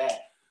busy with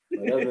that.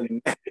 But other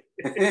than that,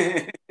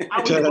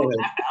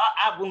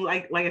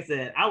 like I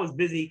said, I was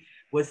busy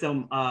with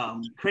some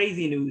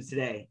crazy news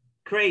today.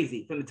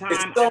 Crazy from the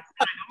time.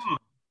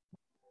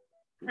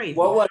 Crazy.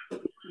 What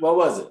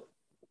was it?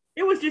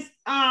 It was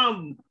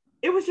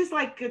just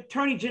like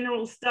attorney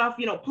general stuff,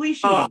 police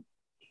shootings.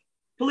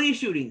 Police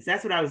shootings.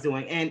 That's what I was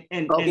doing.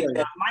 And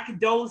my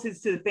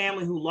condolences to the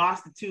family who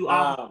lost the two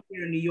officers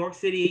here in New York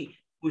City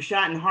who were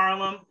shot in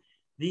Harlem.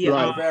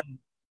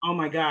 Oh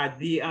my God.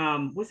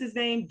 What's his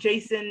name?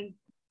 Jason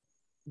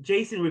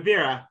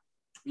Rivera.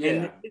 Yeah.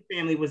 And his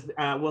family was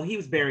he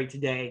was buried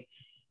today.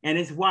 And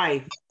his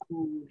wife,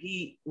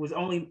 she was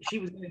only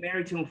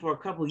married to him for a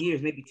couple of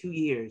years, maybe 2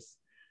 years.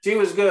 She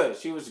was good.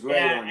 She was great.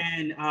 Yeah,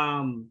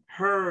 and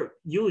her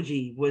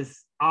eulogy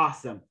was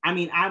awesome. I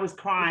mean, I was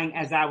crying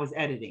as I was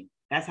editing.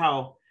 That's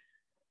how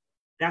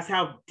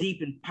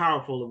deep and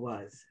powerful it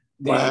was.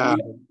 Wow.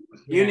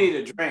 You need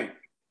a drink.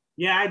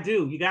 Yeah, I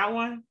do. You got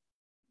one?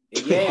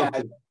 Yeah.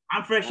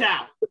 I'm fresh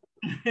out.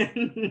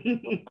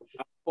 I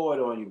pour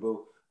it on you,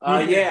 boo.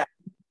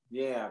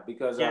 Yeah,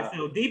 because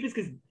so deepest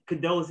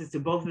condolences to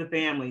both of the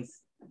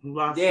families.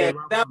 Yeah,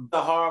 that was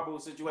a horrible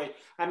situation.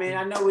 I mean,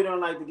 I know we don't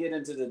like to get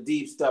into the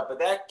deep stuff, but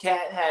that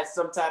cat has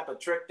some type of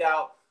tricked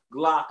out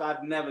Glock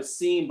I've never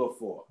seen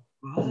before.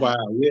 Oh, wow,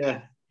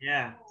 yeah.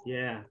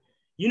 Yeah.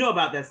 You know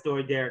about that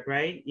story, Derrick,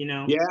 right?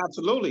 Yeah,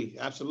 absolutely.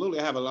 I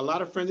have a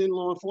lot of friends in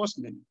law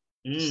enforcement.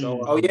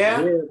 So,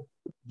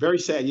 very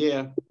sad,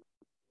 yeah.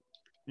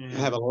 I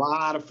have a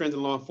lot of friends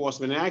in law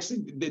enforcement. And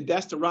actually,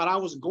 that's the route I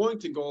was going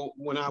to go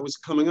when I was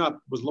coming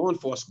up, was law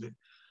enforcement.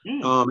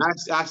 I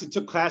actually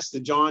took classes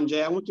at Tonya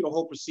Jay. I went through the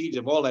whole procedure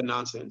of all that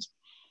nonsense.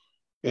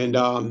 And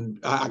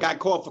I got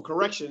called for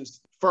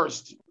corrections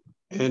first.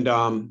 And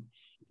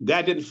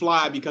that didn't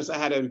fly because I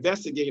had an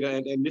investigator.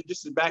 And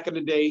this is back in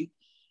the day.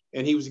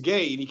 And he was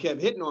gay. And he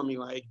kept hitting on me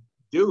like,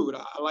 dude,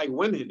 I like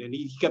women. And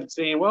he kept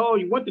saying, well,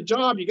 you want the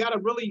job. You got to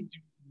really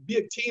be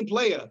a team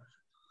player.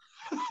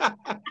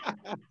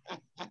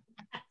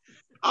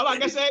 I'm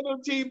like, I said, I'm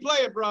a team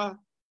player, bro.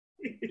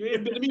 You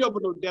ain't been to me over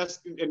no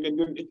desk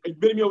and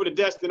been me over the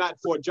desk and not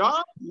for a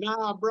job?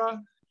 Nah, bro.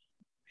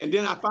 And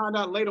then I found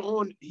out later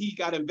on he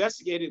got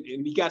investigated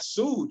and he got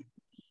sued.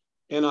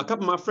 And a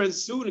couple of my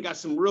friends sued and got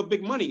some real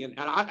big money. And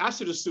I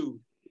should have sued.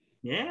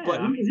 Yeah,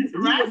 but it's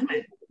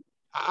harassment.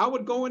 I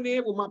would go in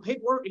there with my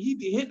paperwork and he'd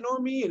be hitting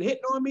on me. And I'd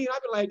be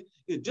like,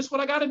 is this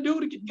what I got to do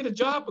to get a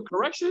job for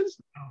corrections?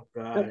 Oh,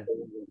 God.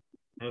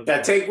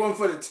 That take one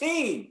for the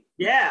team.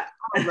 Yeah.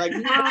 I was like,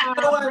 nah,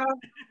 bro.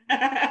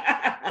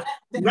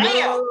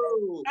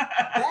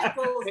 That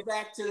goes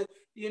back to,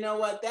 you know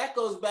what? That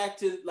goes back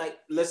to like,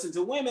 listen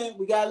to women.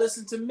 We got to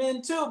listen to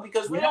men too,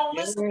 because we don't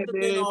listen to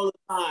men all the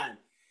time.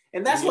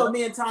 And that's what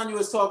me and Tonya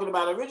was talking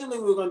about. Originally,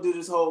 we were going to do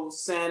this whole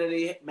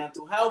sanity,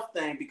 mental health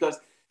thing, because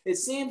it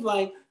seems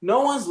like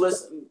no one's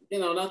listening,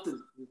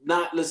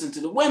 not listen to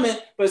the women,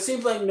 but it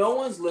seems like no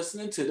one's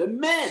listening to the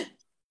men.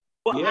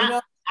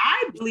 Well,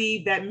 I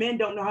believe that men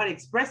don't know how to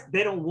express.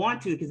 They don't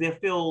want to because they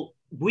feel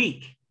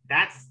weak.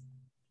 That's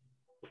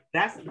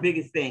the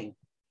biggest thing.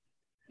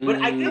 But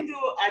I did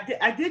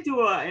do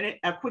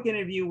a quick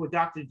interview with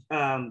Dr.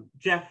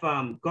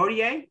 Jeffery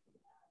Gardere,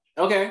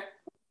 Okay.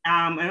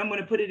 And I'm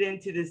going to put it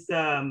into this.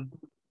 I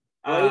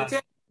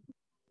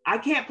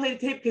can't play the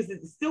tape because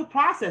it's still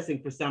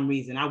processing for some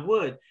reason. I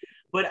would,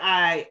 but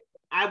I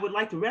would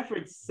like to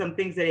reference some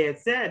things that he had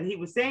said. And he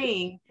was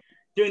saying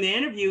during the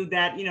interview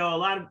that, you know, a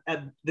lot of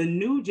the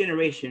new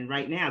generation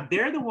right now,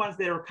 they're the ones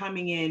that are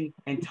coming in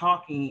and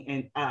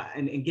talking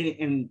and getting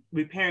and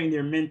repairing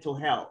their mental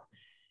health,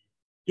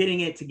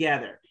 getting it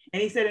together.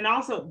 And he said, and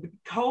also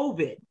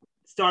COVID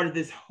started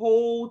this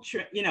whole,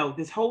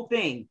 this whole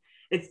thing.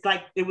 It's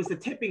like it was the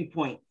tipping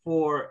point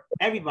for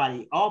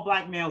everybody, all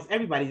Black males,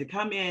 everybody to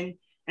come in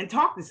and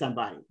talk to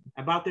somebody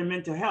about their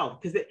mental health.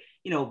 Because,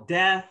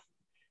 death,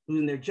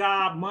 losing their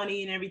job,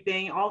 money and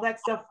everything, all that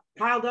stuff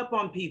piled up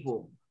on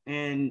people.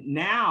 And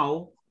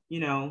now,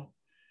 the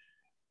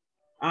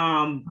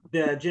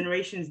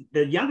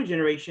younger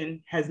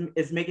generation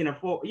is making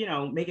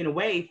a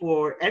way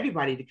for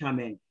everybody to come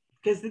in.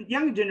 Because the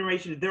younger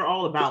generation, they're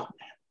all about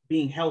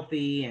being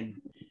healthy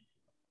and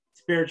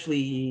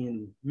spiritually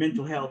and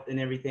mental health and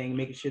everything,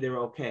 making sure they're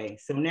okay.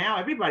 So now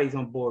everybody's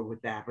on board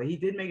with that. But he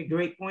did make a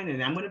great point,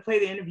 and I'm going to play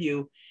the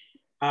interview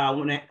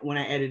when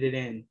I edit it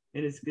in.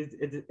 And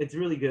it's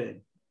really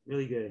good,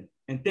 really good.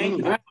 And thank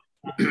you.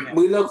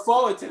 We look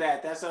forward to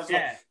that. That's awesome.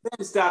 Yeah.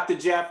 Thanks, Dr.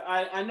 Jeff.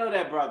 I know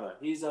that brother.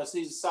 He's a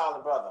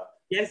solid brother.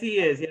 Yes, he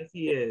is. Yes,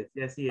 he is.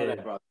 Yes, he is.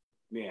 That brother.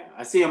 Yeah,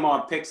 I see him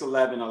on Pix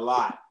 11 a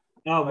lot.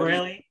 Oh,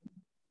 really?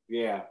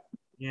 Yeah.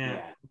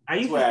 I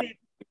used to see.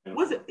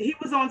 He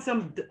was on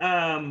some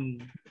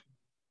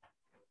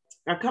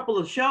a couple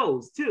of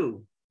shows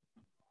too.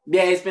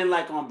 Yeah, it's been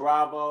like on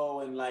Bravo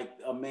and like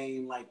a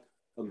main like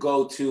a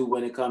go-to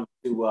when it comes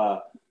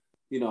to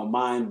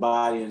mind,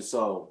 body, and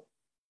soul.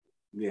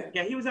 Yeah.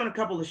 Yeah, he was on a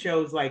couple of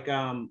shows like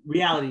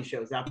reality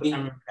shows. I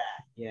remember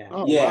that. Yeah.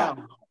 Oh, yeah.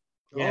 Wow.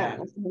 Yeah.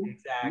 Oh, okay.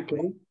 Exactly.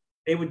 Okay.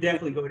 They would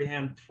definitely go to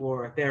him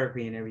for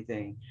therapy and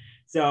everything.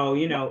 So I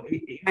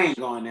ain't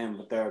going to him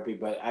for therapy,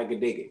 but I could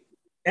dig it.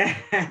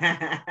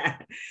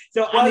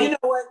 So well, you know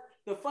what?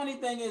 The funny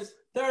thing is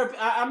therapy.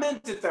 I'm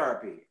into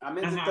therapy. I'm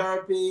into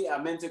therapy.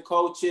 I'm into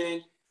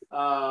coaching.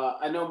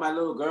 I know my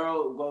little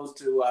girl goes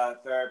to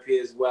therapy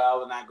as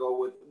well, and I go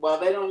with. Well,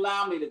 they don't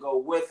allow me to go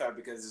with her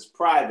because it's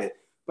private.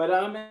 But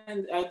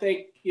I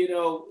think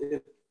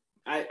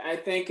I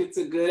think it's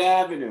a good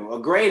avenue, a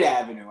great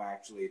avenue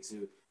actually,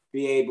 to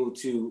be able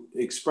to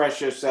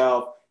express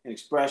yourself and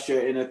express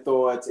your inner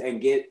thoughts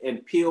and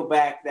peel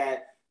back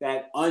that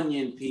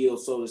onion peel,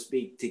 so to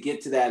speak, to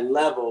get to that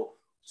level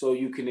so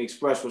you can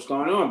express what's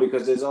going on,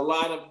 because there's a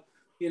lot of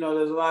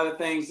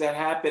things that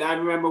happen. I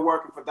remember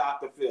working for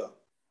Dr. Phil.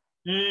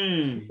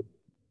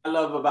 I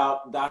love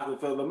about Dr.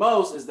 Phil the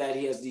most is that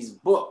he has these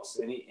books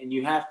and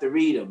you have to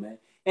read them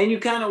and you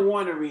kind of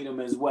want to read them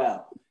as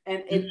well.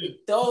 And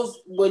those,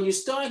 when you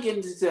start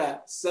getting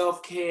into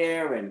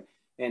self-care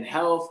and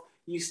health,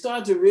 you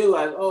start to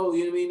realize, oh,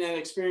 you know what I mean, that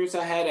experience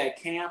I had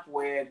at camp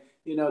where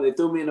they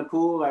threw me in the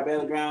pool, I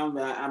barely drowned,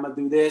 I'm going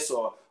to do this.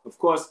 Or, of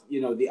course,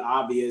 the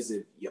obvious,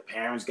 if your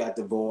parents got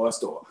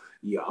divorced or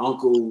your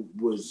uncle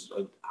was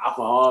an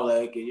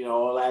alcoholic and,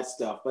 all that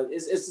stuff. But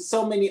it's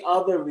so many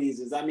other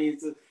reasons. I mean,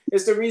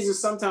 it's the reason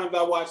sometimes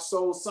I watch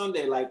Soul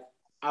Sunday. Like,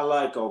 I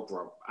like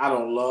Oprah. I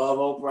don't love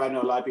Oprah. I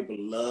know a lot of people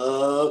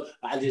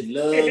I just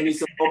love me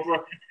some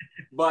Oprah.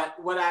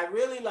 But what I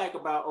really like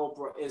about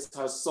Oprah is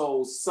her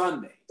Soul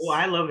Sundays. Oh,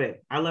 I love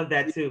it. I love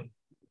that too.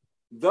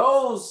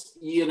 Those,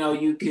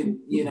 you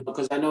can,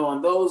 because I know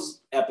on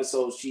those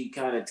episodes, she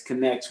kind of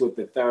connects with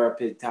the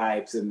therapy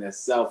types and the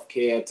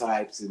self-care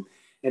types and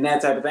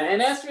that type of thing. And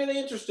that's really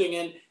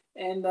interesting.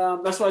 And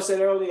that's why I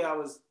said earlier, I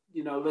was,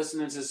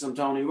 listening to some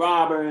Tony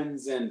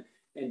Robbins and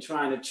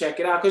trying to check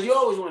it out. Because you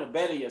always want to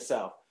better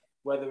yourself,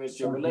 whether it's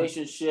your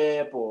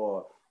relationship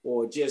or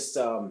just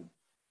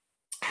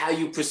how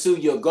you pursue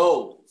your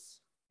goals.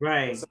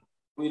 Right. So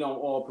we don't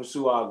all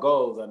pursue our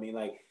goals. I mean,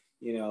 like,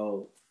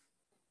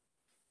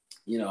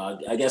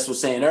 I guess we're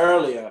saying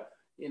earlier,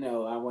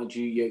 I want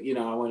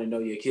I want to know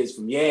your kids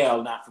from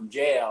Yale, not from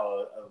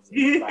jail.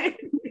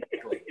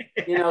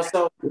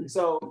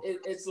 So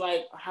it's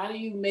like, how do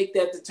you make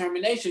that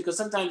determination? Because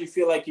sometimes you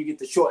feel like you get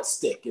the short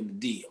stick in the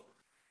deal.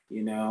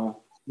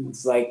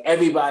 It's like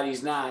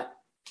everybody's not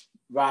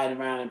riding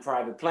around in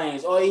private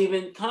planes, or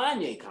even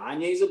Kanye.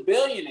 Kanye's a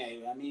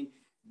billionaire. I mean,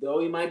 though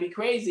he might be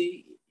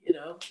crazy,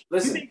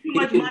 listen. You think too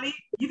much money?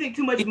 You think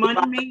too much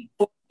money means?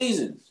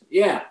 Seasons,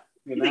 yeah.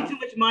 You think too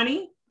much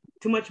money?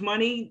 Too much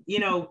money,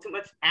 too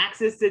much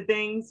access to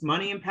things,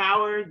 money and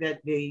power that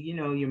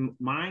your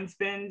mind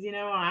spends,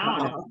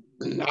 I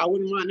don't know. I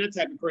wouldn't mind that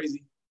type of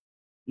crazy.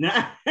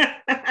 Yeah.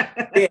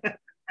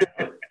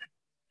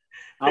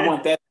 I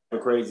want that type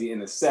of crazy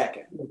in a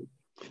second.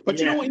 But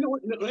you know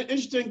what, the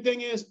interesting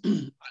thing is,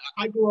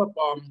 I grew up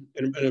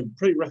in a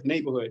pretty rough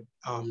neighborhood.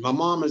 My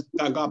mom is,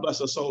 God bless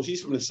her soul,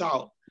 she's from the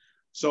South.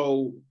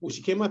 So when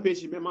she came up here,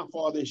 she met my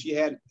father and she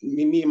had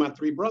me and my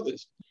three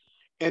brothers.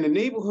 And the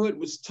neighborhood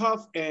was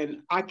tough,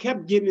 and I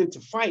kept getting into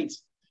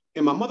fights,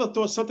 and my mother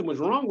thought something was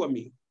wrong with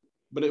me,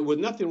 but it was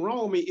nothing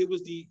wrong with me. It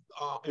was the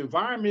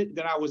environment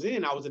that I was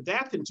in. I was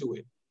adapting to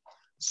it.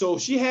 So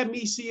she had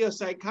me see a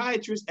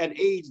psychiatrist at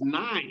age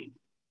 9.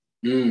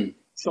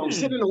 So I'm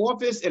sitting in the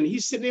office and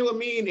he's sitting there with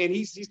me and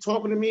he's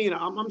talking to me and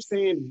I'm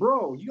saying,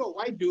 bro, you're a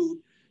white dude.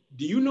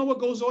 Do you know what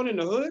goes on in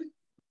the hood?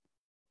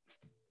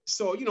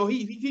 So, you know,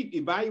 he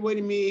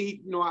evaluated me.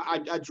 You know,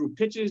 I drew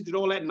pictures, did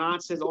all that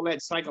nonsense, all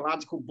that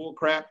psychological bull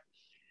crap.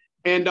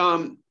 And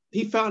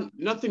he found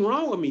nothing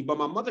wrong with me. But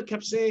my mother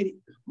kept saying,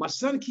 my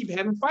son keep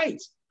having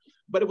fights.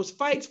 But it was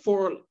fights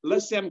for,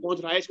 let's say I'm going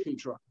to the ice cream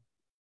truck.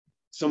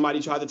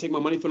 Somebody tried to take my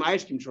money from the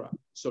ice cream truck.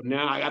 So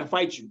now I got to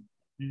fight you.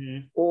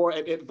 Or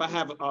if I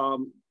have,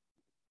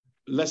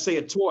 let's say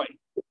a toy,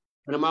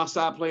 and I'm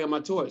outside playing my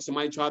toy,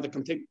 somebody tried to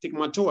come take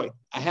my toy.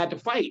 I had to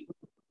fight.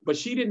 But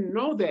she didn't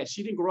know that.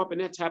 She didn't grow up in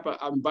that type of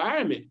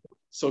environment.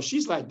 So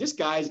she's like, this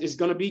guy is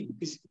going to be,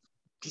 he's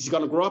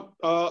going to grow up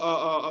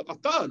a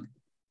thug.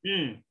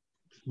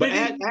 But you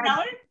didn't tell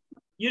her?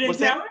 You didn't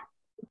tell her?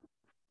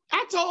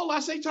 I told her, I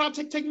said, try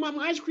to take my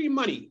ice cream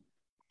money.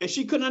 And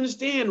she couldn't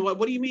understand. What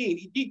do you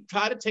mean? He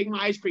tried to take my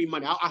ice cream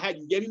money.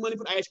 You gave me money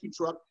for the ice cream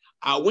truck.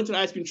 I went to the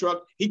ice cream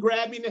truck. He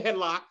grabbed me in the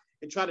headlock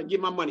and tried to get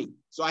my money.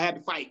 So I had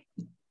to fight.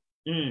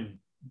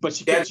 But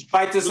she had to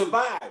fight to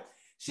survive.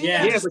 She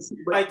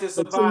fight to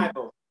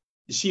survival.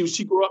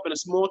 She grew up in a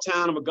small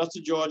town of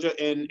Augusta, Georgia,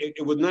 and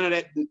it was none of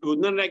that. It was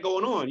none of that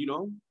going on, you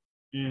know.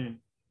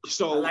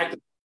 So I like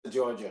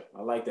Georgia.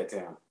 I like that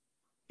town.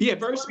 Yeah,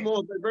 very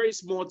small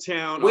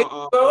town. Where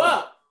you grow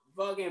up?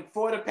 Fucking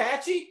Fort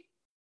Apache?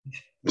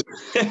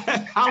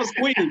 Hollis,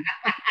 Queens.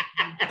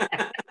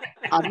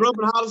 I grew up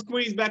in Hollis,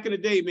 Queens back in the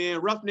day,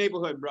 man. Rough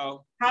neighborhood,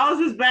 bro. Hollis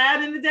was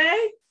bad in the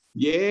day?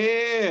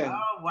 Yeah.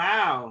 Oh,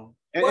 wow.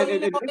 Well, you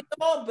know, it's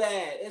all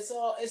bad. It's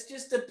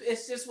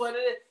just what it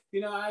is.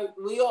 You know,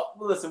 we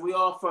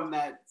all from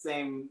that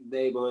same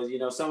neighborhood. You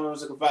know, some of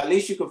us can fight. At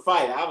least you can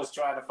fight. I was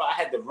trying to fight. I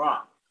had to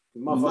run.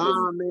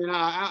 Nah, man,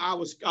 I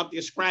was out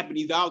there scrapping.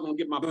 Either I was gonna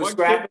get my butt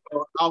kicked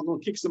or I was gonna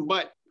kick some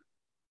butt.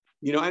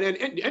 You know, and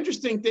the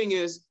interesting thing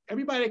is,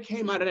 everybody that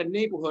came out of that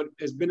neighborhood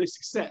has been a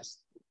success.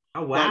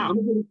 Oh wow.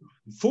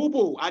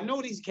 FUBU, I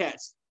know these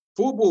cats.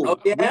 FUBU, oh,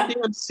 yeah?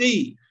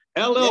 DMC,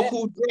 LL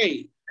Cool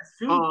J.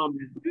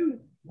 Who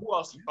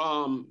else?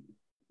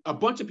 A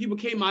bunch of people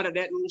came out of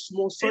that little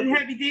small circle. Didn't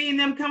Heavy D and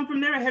them come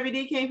from there? Heavy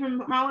D came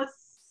from Hollis?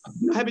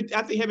 I think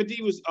Heavy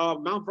D was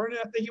Mount Vernon,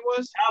 I think he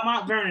was. Oh,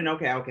 Mount Vernon,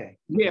 okay.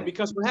 Yeah,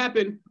 because what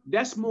happened,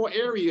 that small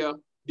area,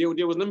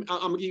 there was, I'm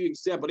gonna give you an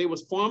example. There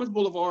was Farmers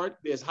Boulevard,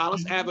 there's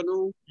Hollis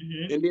Avenue,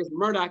 and there's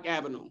Murdoch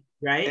Avenue.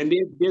 Right. And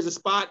there's a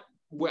spot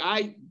where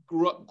I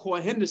grew up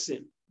called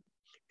Henderson.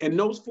 And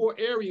those 4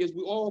 areas,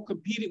 we all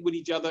competed with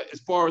each other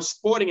as far as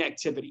sporting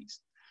activities.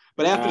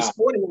 But after the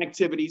sporting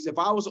activities, if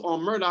I was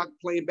on Murdoch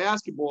playing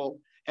basketball,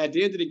 at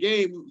the end of the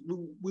game,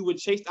 we would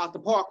chase out the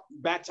park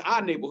back to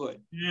our neighborhood.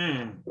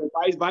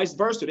 Vice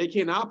versa. They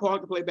came to our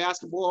park to play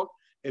basketball.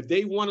 If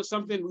they wanted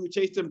something, we would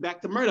chase them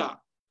back to Murdoch.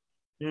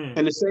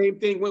 And the same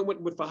thing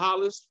went with for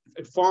Hollis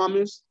and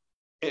Farmers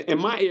in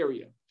my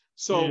area.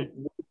 So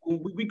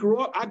when we grew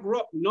up, I grew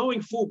up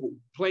knowing FUBU,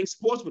 playing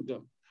sports with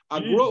them. I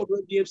grew up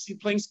with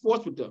DMC playing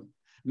sports with them.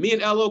 Me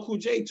and LL Cool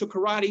J took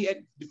karate at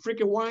the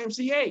freaking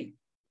YMCA.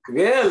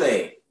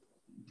 Really?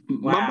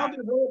 Wow.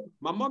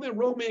 My mother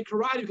enrolled me in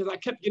karate because I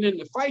kept getting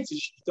into fights and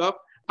stuff.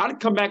 I'd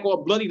come back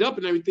all bloodied up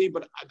and everything,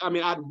 but I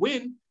mean, I'd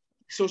win.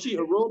 So she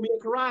enrolled me in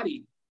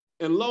karate.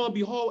 And lo and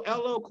behold,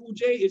 LL Cool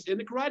J is in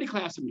the karate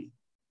class with me.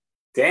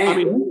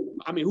 Damn.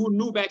 I mean, who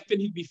knew back then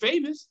he'd be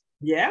famous?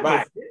 Yeah,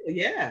 right.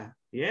 Yeah.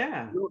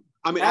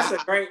 I mean,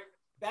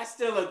 that's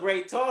still a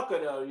great talker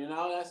though, you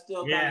know, that's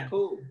still kind of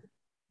cool.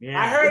 Yeah.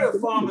 I heard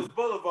of Farmers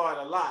Boulevard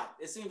a lot.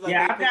 It seems like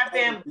I've got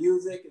family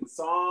music and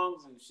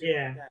songs and shit.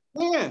 Yeah.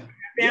 Like that.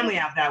 Family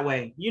out that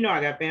way. You know, I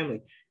got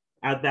family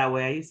out that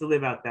way. I used to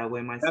live out that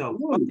way myself.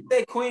 I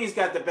think Queens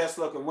got the best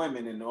looking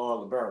women in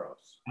all the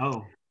boroughs.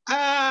 Oh.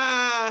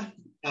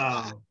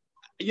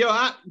 Yo,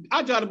 I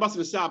drive the bus in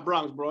the South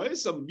Bronx, bro.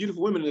 There's some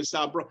beautiful women in the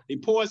South Bronx. They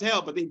poor as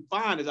hell, but they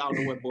fine as I don't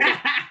know what, boy.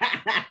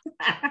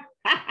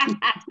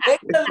 They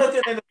good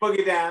looking in the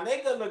boogie down.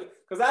 They good looking,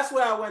 because that's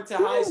where I went to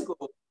high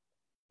school.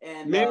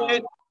 And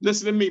man,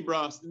 listen to me,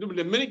 bro. The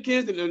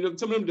Dominicans and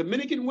some of them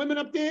Dominican women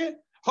up there,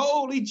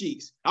 holy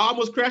jeez. I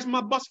almost crashed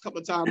my bus a couple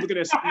of times. Look at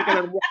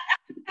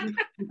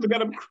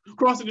them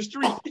crossing the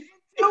street.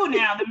 Too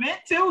now, the mint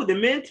too. The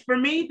mint for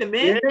me, the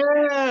mint.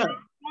 Yeah.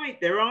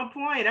 They're on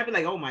point. I'd be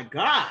like, oh my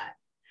God.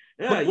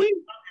 But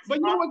you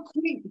know what,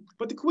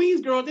 but the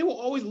Queens girls, they were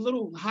always a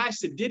little high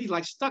sedity,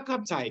 like stuck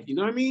up type. You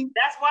know what I mean?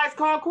 That's why it's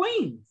called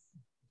Queens.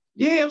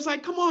 Yeah, it was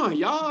like, come on,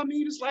 y'all. I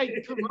mean, it's like,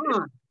 come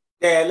on.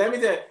 Yeah, let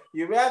me tell you,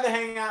 you'd rather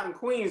hang out in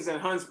Queens than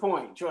Hunts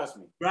Point, trust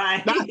me.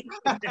 Right. Let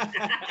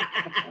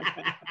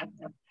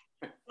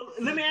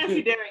me ask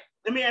you, Derrick.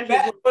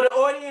 For the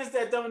audience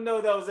that don't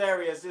know those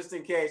areas, just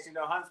in case, you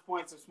know, Hunts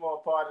Point's a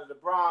small part of the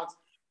Bronx.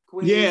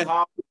 Queens,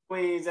 Harlem,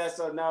 Queens, that's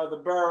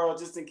the borough,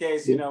 just in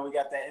case, you know, we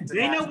got that international.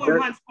 They know what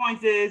Hunts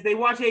Point is. They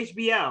watch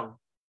HBO.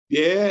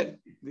 Yeah.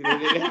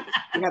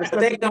 But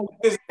they don't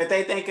visit it.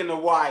 They thinking The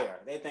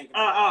Wire. They think.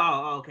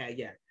 Okay,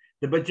 yeah.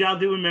 But y'all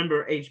do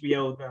remember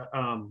HBO, the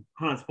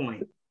Hunts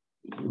Point.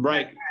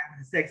 Right.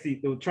 The sexy,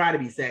 they'll try to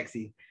be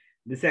sexy,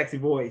 the sexy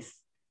voice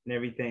and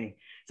everything.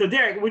 So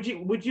Derrick, would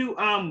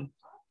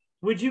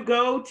you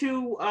go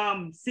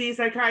to see a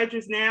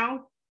psychiatrist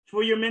now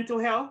for your mental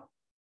health?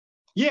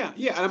 Yeah.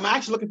 And I'm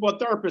actually looking for a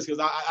therapist because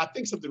I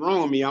think something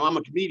wrong with me. I'm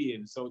a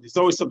comedian, so there's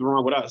always something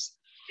wrong with us.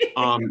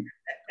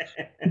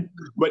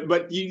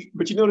 But you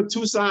know the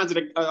two sides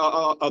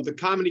of the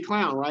comedy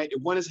clown, right?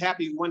 One is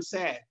happy, one's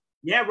sad.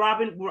 Yeah,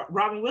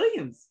 Robin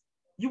Williams.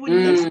 You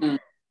wouldn't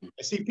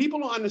see, people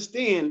don't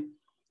understand.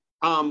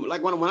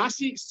 Like when I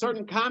see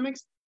certain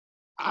comics,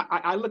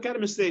 I look at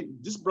him and say,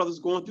 this brother's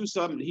going through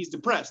something. He's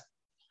depressed.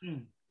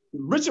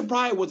 Richard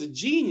Pryor was a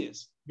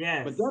genius.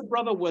 Yes. But that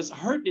brother was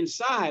hurt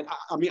inside.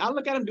 I mean, I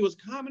look at him do his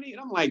comedy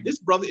and I'm like, this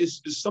brother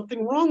is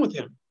something wrong with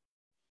him.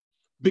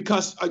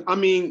 Because I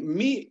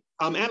mean,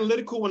 I'm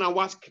analytical when I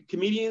watch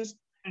comedians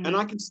and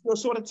I can still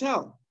sort of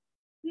tell.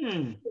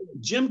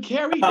 Jim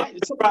Carrey,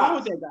 there's something wrong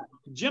with that guy.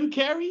 Jim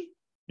Carrey,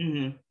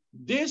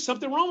 there's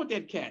something wrong with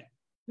that cat.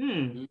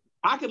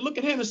 I could look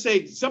at him and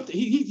say something.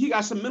 He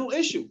got some mental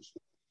issues.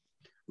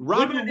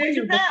 Robin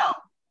Williams,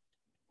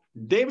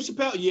 David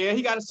Chappelle, yeah,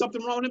 he got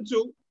something wrong with him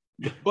too.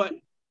 But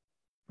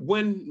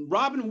when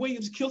Robin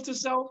Williams killed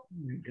herself,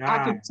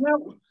 I could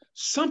tell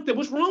something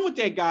was wrong with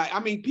that guy. I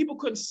mean, people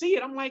couldn't see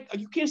it. I'm like,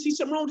 you can't see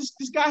something wrong with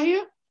this guy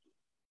here?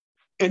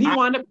 And he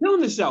wound up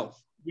killing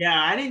himself.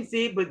 Yeah, I didn't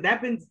see it, but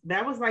that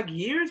was like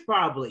years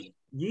probably.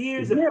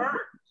 Years of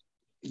hurt.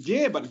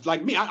 Yeah, but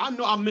like me, I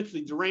know I'm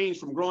mentally deranged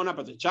from growing up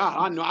as a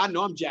child. I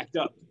know I'm jacked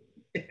up.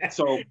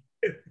 So,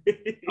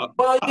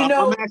 well, you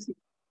know,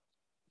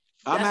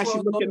 I'm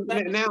actually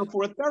looking now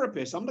for a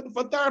therapist. I'm looking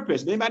for a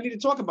therapist. Maybe I need to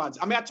talk about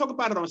it. I mean, I talk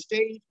about it on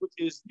stage, which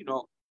is,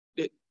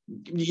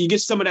 you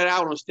get some of that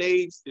out on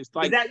stage. It's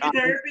like, is that your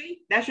therapy?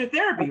 That's your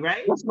therapy,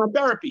 right? That's my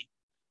therapy.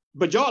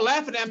 But y'all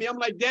laughing at me. I'm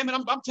like, damn it,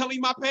 I'm telling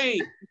you my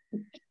pain.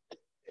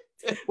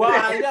 Well,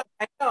 I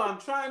know. I'm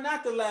trying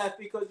not to laugh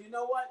because you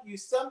know what?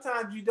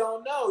 Sometimes you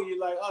don't know. You're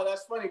like, oh,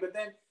 that's funny. But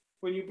then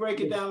when you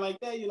break it down like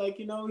that, you're like,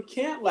 we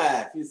can't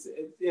laugh.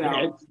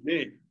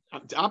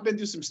 I've been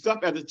through some stuff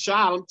as a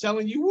child. I'm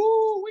telling you,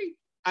 woo-wee.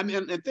 I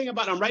mean, the thing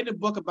about I'm writing a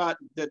book about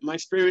my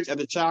experience as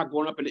a child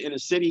growing up in the inner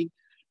city,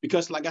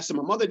 because like I said,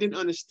 my mother didn't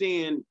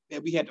understand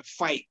that we had to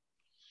fight.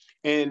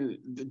 And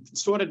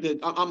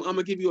I'm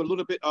gonna give you a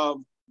little bit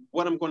of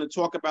what I'm going to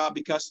talk about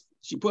because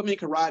she put me in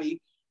karate.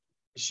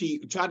 She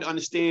tried to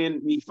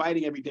understand me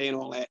fighting every day and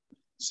all that.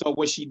 So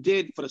what she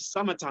did for the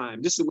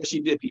summertime, this is what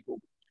she did,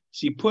 people.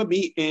 She put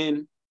me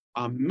in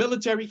a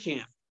military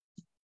camp.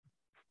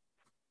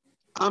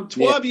 I'm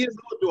 12 years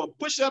old doing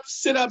push-ups,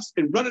 sit-ups,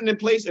 and running in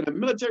place in a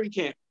military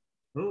camp.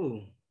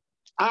 Ooh.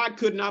 I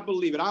could not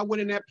believe it. I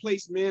went in that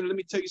place, man. Let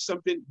me tell you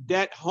something.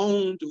 That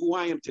honed who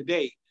I am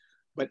today.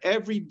 But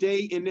every day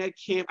in that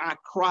camp, I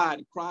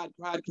cried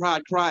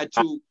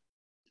too.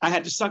 I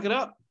had to suck it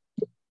up.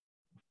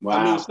 Wow.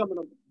 I mean,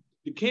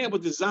 the camp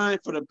was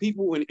designed for the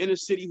people in the inner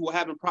city who were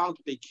having problems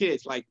with their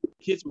kids, like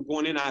kids were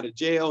going in and out of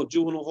jail,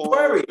 juvenile hall.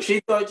 Worry. She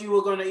thought you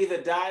were going to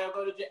either die or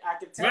go to jail. I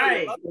could tell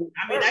you.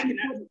 I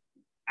mean,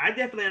 I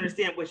definitely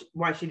understand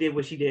why she did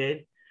what she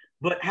did.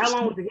 But how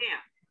long was the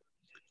camp?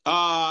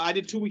 I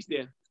did 2 weeks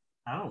there.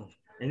 Oh,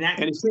 and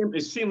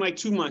it seemed like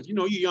 2 months.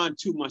 You're young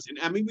 2 months, and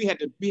I mean we had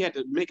to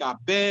make our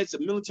beds, a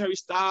military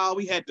style.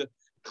 We had to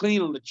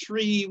clean on the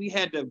tree. We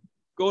had to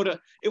go to.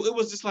 It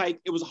was just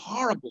like it was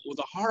horrible. It was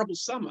a horrible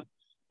summer.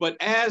 But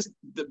as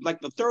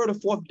the third or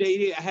fourth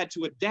day, I had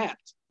to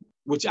adapt,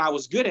 which I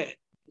was good at.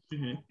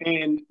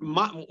 And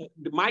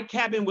my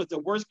cabin was the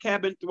worst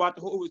cabin throughout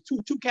the whole. It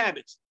was two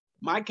cabins.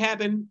 My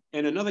cabin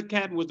and another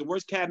cabin was the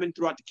worst cabin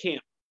throughout the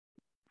camp.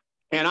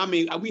 And I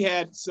mean, we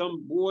had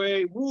some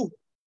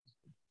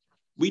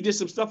we did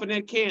some stuff in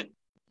that camp,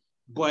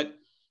 but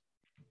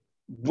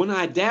when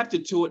I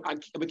adapted to it, I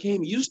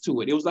became used to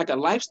it. It was like a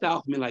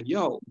lifestyle for me. Like,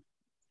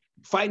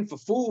 fighting for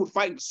food,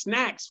 fighting for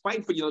snacks,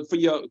 fighting for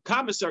your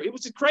commissary. It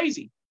was just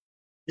crazy.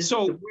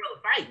 So the world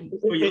fighting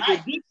for your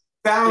life.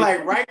 Sound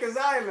like Rikers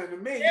Island to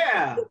me.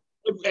 Yeah.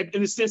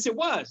 In a sense, it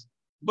was.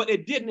 But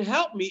it didn't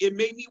help me. It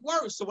made me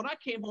worse. So when I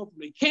came home from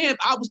the camp,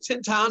 I was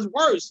 10 times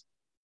worse.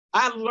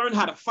 I learned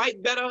how to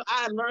fight better.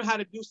 I learned how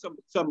to do some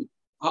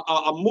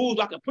moves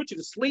I could put you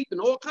to sleep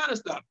and all kind of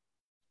stuff.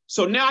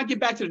 So now I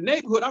get back to the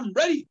neighborhood. I'm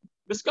ready.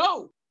 Let's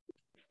go.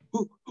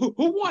 Who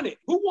won it?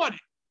 Who won it?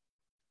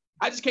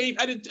 I just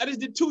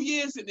did 2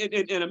 years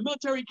in a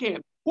military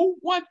camp. Who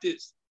won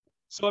this?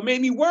 So it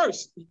made me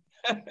worse.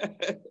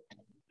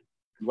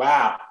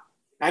 Wow.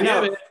 I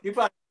know. Yeah, you're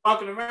probably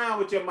walking around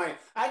with your money.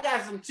 I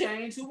got some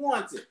change. Who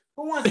wants it?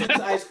 Who wants this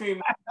ice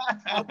cream?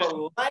 I'm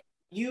gonna light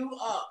you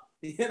up.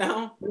 Dude,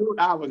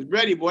 I was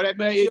ready, boy. That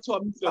man, they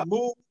taught me some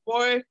moves,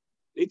 boy.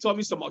 They taught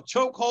me some more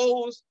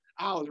chokeholds.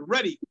 I was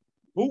ready.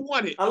 Who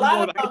won it? A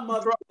lot of our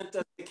mothers went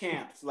to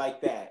camps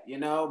like that,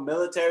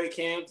 military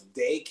camps,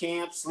 day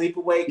camps,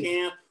 sleepaway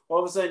camp. All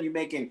of a sudden, you're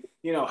making,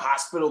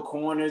 hospital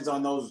corners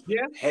on those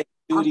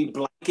heavy-duty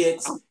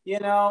blankets,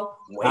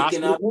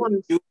 waking up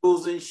with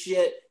jewels and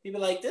shit. You'd be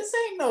like, this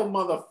ain't no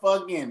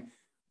motherfucking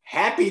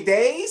Happy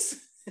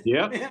Days.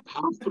 Yeah,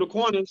 hospital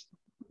corners.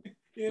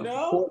 You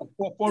know,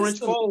 4-inch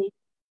fold.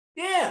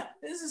 Yeah,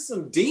 this is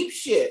some deep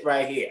shit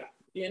right here.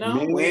 You know,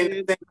 Man.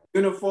 wearing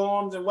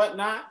uniforms and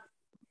whatnot.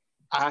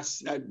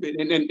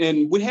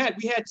 And we had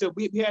a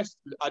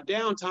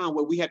downtime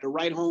where we had to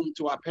write home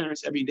to our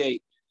parents every day.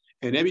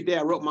 And every day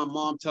I wrote my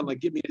mom telling her,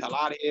 get me the hell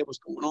out of here, what's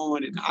going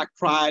on. And I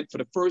cried for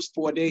the first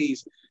 4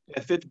 days.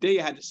 That 5th day,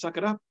 I had to suck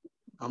it up.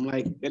 I'm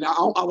like, and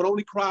I would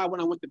only cry when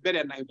I went to bed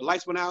at night. The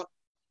lights went out,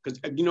 because,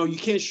 you know, you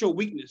can't show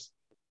weakness.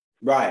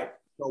 Right.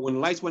 So when the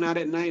lights went out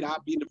at night,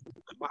 I'd be in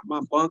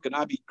my bunk and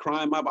I'd be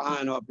crying my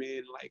behind up,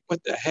 man. Like,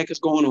 what the heck is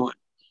going on?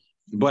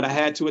 But I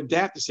had to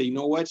adapt to say, you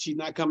know what? She's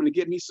not coming to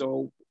get me.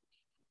 So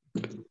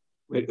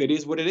it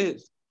is what it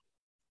is.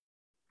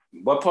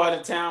 What part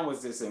of town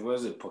was this in?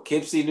 Was it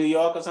Poughkeepsie, New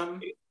York or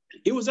something?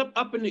 It was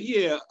up in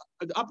the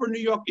upper New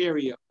York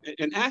area.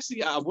 And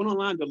actually, I went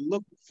online to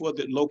look for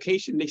the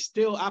location. They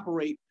still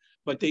operate,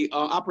 but they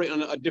operate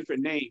under a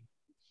different name.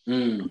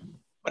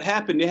 What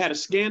happened? They had a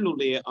scandal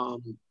there.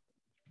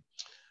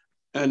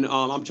 And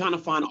I'm trying to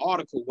find an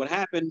article. What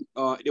happened?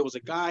 There was a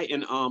guy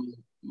in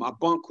my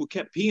bunk who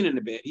kept peeing in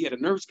the bed. He had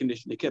a nervous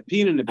condition. They kept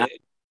peeing in the bed.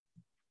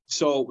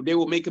 So they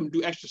would make him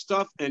do extra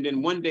stuff. And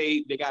then one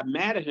day they got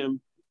mad at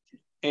him.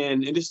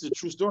 And this is a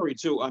true story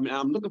too. I mean,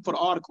 I'm looking for the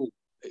article.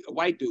 A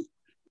white dude.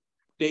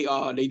 They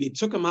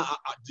took him out.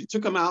 They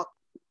took him out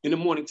in the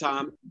morning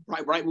time,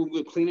 right when we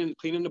were cleaning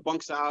the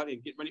bunks out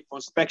and getting ready for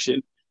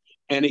inspection.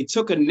 And they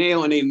took a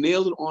nail and they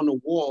nailed it on the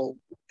wall.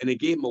 And they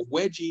gave him a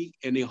wedgie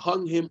and they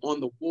hung him on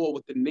the wall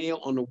with the nail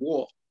on the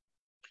wall.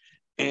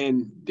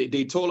 And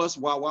they told us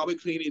while we're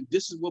cleaning,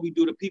 this is what we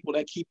do to people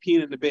that keep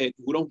peeing in the bed,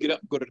 who don't get up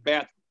and go to the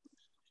bathroom.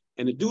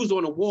 And the dude's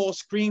on the wall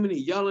screaming and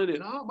yelling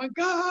and, oh my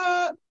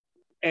God.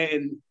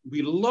 And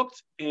we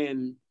looked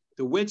and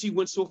the wedgie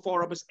went so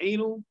far up his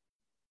anal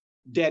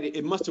that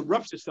it must have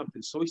ruptured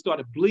something. So he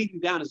started bleeding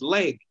down his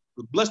leg.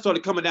 The blood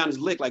started coming down his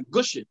leg like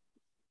gushing.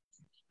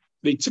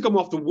 They took him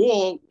off the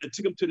wall and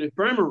took him to the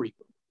infirmary.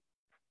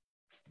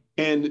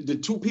 And the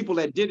 2 people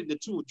that did it, the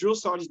 2 drill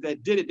sergeants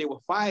that did it, they were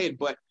fired,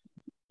 but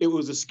it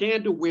was a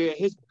scandal where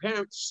his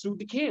parents sued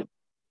the camp.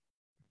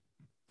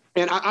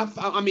 And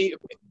I mean,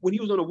 when he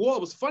was on the wall,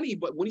 it was funny,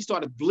 but when he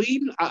started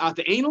bleeding out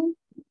the anal,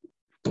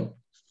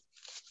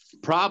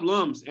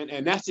 problems.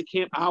 And that's the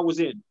camp I was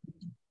in.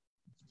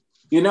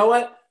 You know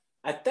what?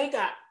 I think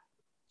I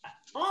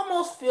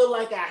almost feel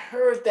like I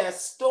heard that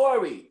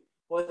story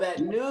or that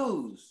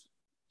news.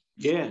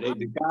 Yeah, the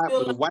guy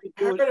with the white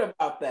dude. I heard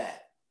about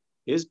that.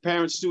 His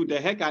parents sued the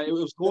heck out of it. It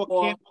was called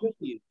Camp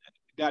Pythian.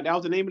 That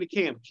was the name of the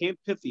camp, Camp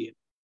Pythian.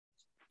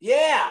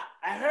 Yeah,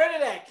 I heard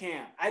of that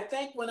camp. I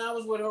think when I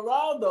was with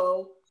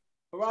Geraldo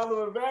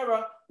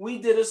Rivera, we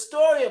did a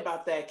story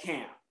about that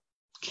camp.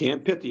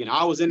 Camp Pythian.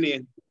 I was in there.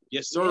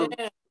 Yes, sir.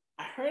 Yeah,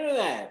 I heard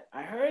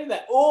of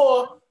that.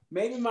 Or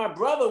maybe my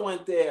brother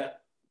went there,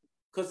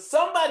 because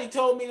somebody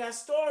told me that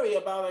story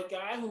about a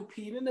guy who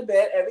peed in the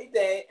bed every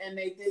day and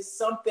they did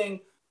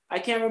something, I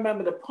can't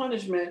remember the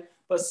punishment,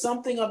 but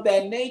something of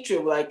that nature,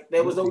 like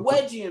there was a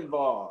wedgie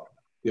involved.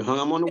 You hung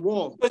him on the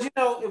wall. But you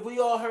know, if we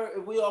all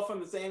from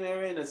the same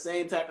area and the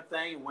same type of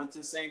thing and went to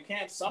the same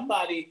camp,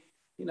 somebody,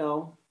 you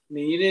know, I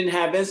mean, you didn't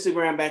have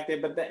Instagram back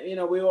then, but that, you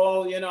know, we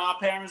all, you know, our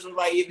parents were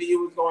like, either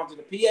you was going to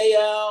the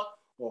PAL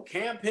or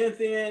Camp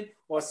Pythian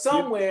or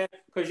somewhere,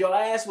 because your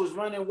ass was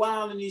running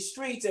wild in these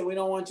streets and we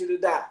don't want you to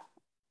die.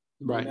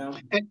 Right. You know?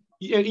 And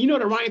you know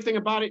the right thing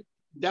about it?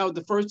 That was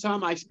the first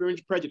time I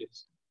experienced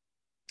prejudice.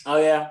 Oh,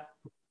 yeah.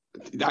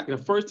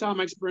 The first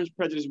time I experienced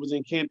prejudice was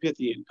in Camp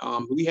Pythian.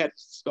 We had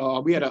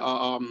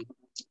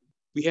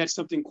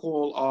something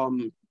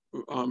called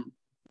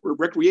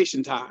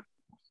recreation time,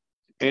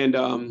 and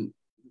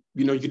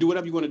you know, you do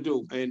whatever you want to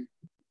do. And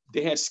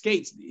they had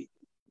skates.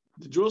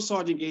 The drill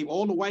sergeant gave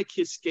all the white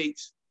kids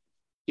skates,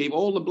 gave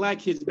all the black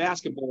kids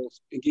basketballs,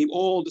 and gave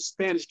all the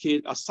Spanish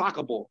kids a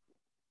soccer ball.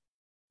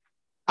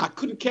 I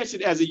couldn't catch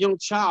it as a young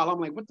child.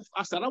 I'm like, what the?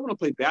 I said, I don't want to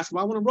play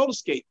basketball. I want to roller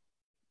skate.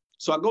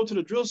 So I go to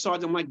the drill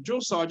sergeant. I'm like,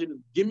 drill sergeant,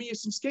 give me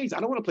some skates. I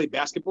don't want to play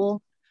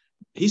basketball.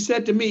 He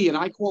said to me, and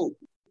I quote,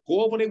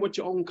 "Go over there with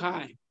your own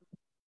kind."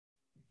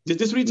 This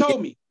is what he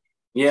told me.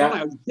 Yeah. So I'm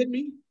like, are you kidding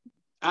me?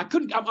 I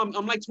couldn't.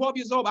 I'm like 12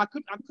 years old. I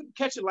couldn't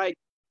catch it. Like,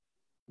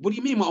 what do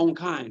you mean my own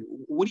kind?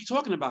 What are you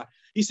talking about?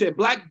 He said,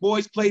 black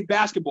boys play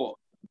basketball,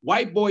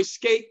 white boys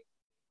skate,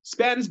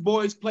 Spanish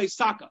boys play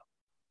soccer.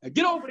 Now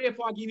get over there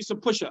before I give you some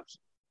push-ups.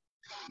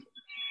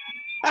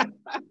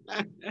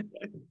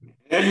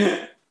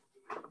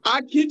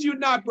 I kid you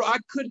not, bro. I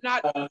couldn't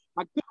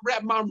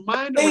wrap my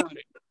mind around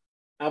it.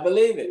 I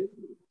believe it.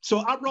 So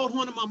I wrote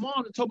home to my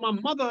mom and told my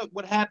mother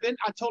what happened.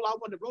 I told her I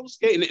wanted to roller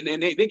skate,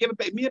 and they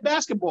gave me a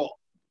basketball.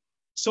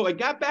 So it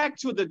got back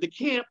to the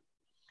camp,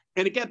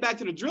 and it got back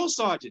to the drill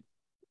sergeant.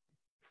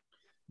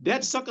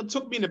 That sucker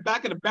took me in the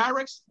back of the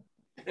barracks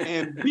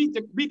and beat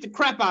the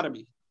crap out of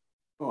me.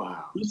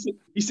 Wow.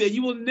 He said,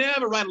 "You will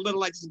never write a letter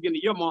like this again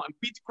to your mom," and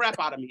beat the crap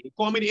out of me. He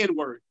called me the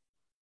N-word.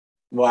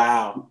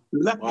 Wow.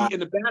 Left me in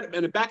the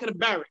back of the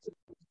barracks.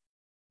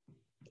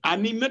 I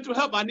need mental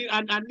help. I need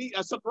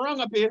something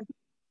wrong up here.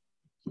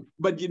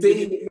 But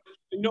you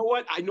know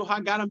what? I know how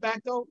I got him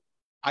back though.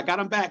 I got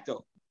him back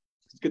though,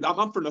 because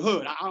I'm from the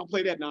hood. I don't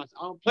play that nonsense.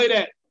 I don't play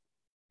that.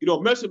 You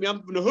don't mess with me.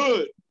 I'm from the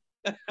hood.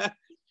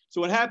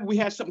 So what happened? We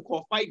had something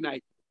called Fight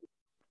Night,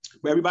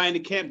 where everybody in the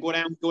camp go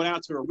down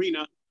to the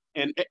arena,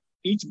 and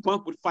each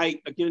bunk would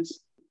fight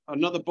against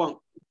another bunk.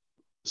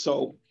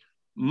 So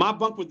my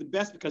bunk was the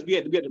best because we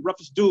had the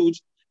roughest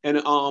dudes. And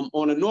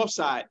on the north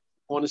side,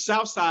 on the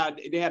south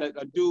side, they had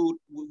a dude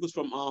who was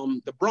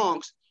from the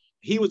Bronx.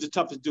 He was the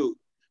toughest dude.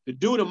 The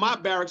dude in my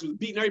barracks was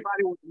beating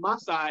everybody on my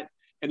side,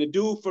 and the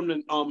dude from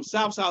the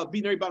south side was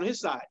beating everybody on his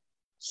side.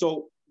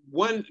 So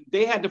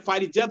they had to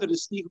fight each other to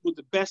see who was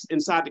the best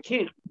inside the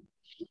camp.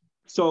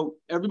 So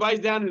everybody's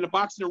down in the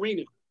boxing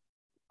arena.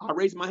 I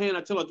raise my hand.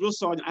 I tell a drill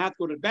sergeant I have to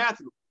go to the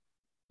bathroom.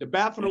 The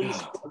bathroom is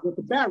at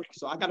the barracks,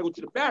 so I got to go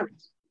to the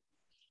barracks.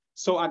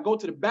 So I go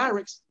to the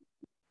barracks.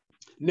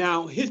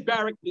 Now his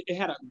barrack, it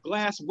had a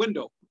glass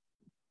window.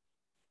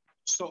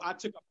 So I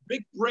took a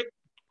big brick.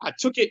 I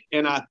took it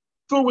and I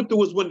threw it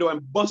through his window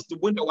and bust the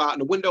window out.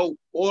 And the window,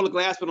 all the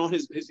glass went on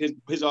his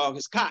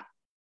cot.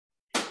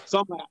 So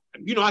I'm like,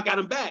 I got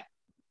him back.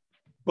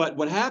 But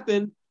what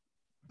happened?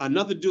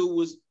 Another dude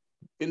was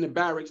in the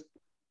barracks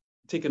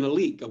taking a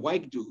leak. A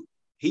white dude.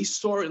 He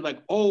saw it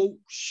like, oh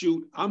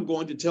shoot! I'm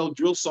going to tell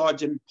Drill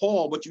Sergeant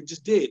Paul what you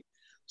just did.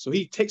 So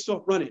he takes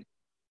off running.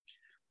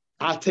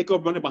 I take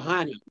off running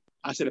behind him.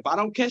 I said, if I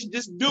don't catch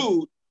this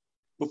dude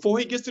before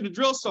he gets to the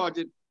drill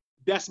sergeant,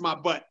 that's my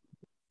butt.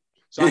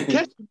 So I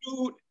catch the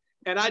dude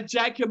and I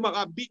jack him up.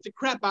 I beat the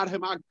crap out of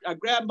him. I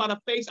grab him by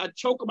the face. I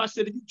choke him. I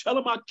said, if you tell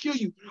him I'll kill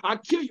you, I'll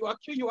kill you, I'll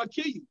kill you, I'll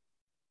kill you.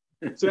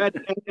 So at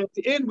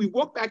the end, we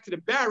walk back to the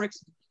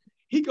barracks.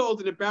 He goes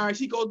to the barracks.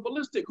 He goes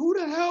ballistic. Who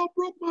the hell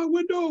broke my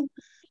window?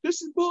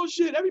 This is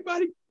bullshit.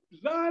 Everybody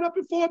line up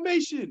in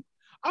formation.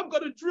 I'm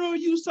going to drill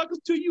you suckers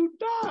till you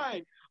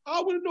die.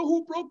 I want to know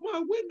who broke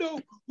my window.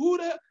 Who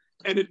the...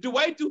 And the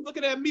white dude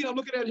looking at me, I'm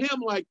looking at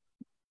him like...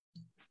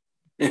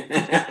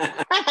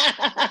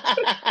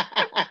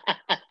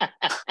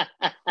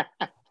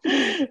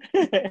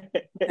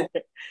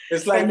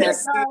 It's like that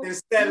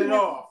set it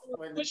off.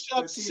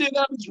 Push-ups,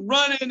 sit-ups,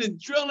 running and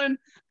drilling.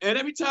 And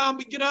every time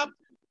we get up,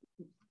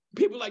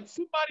 people like,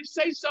 somebody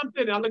say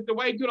something. And I look at the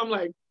white dude, I'm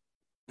like,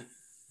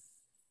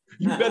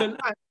 you better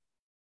not.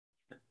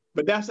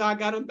 But that's how I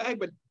got him back.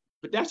 But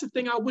that's the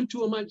thing I went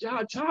to in my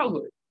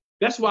childhood.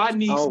 That's why I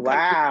need. Oh,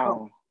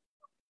 wow.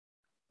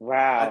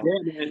 Wow.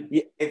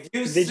 Yeah, if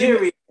you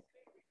serious,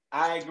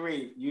 I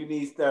agree. You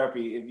need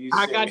therapy. If you,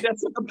 I got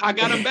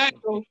him back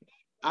though.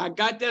 I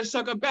got that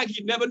sucker back.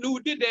 He never knew who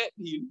did that.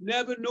 He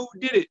never knew who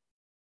did it.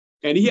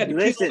 And he had to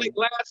pick the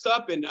glass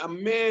up. And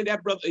man,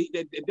 that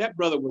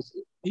brother was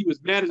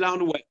mad as I don't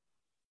know what.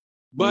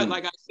 But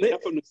like I said,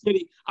 I'm from the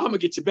city. I'm gonna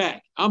get you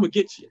back. I'm gonna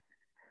get you.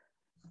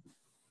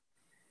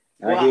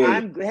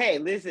 Well, hey,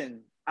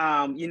 listen.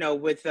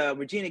 With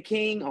Regina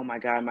King. Oh my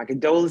God, my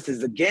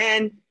condolences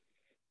again.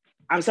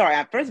 I'm sorry.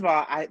 First of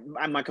all,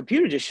 my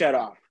computer just shut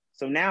off.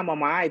 So now I'm on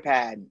my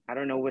iPad. I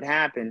don't know what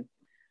happened,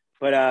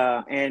 but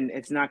and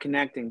it's not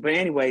connecting. But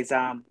anyways,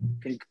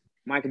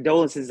 my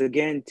condolences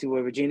again to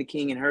Regina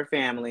King and her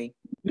family.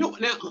 Now,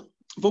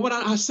 but what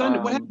our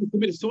son, what happened?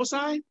 Committed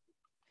suicide?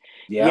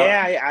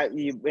 Yeah.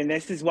 And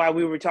this is why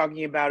we were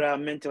talking about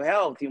mental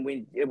health and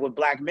with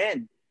Black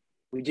men.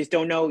 We just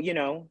don't know.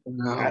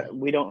 I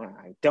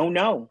don't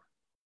know.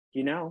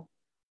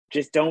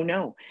 Just don't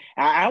know.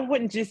 I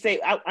wouldn't just say,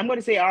 I'm going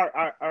to say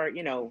our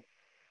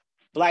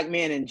Black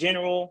men in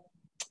general,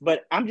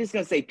 but I'm just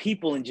going to say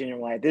people in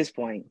general at this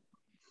point,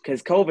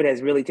 because COVID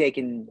has really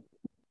taken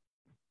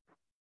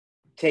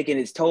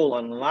its toll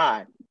on a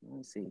lot.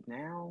 Let's see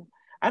now.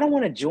 I don't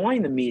want to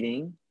join the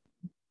meeting.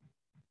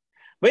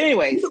 But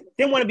anyways,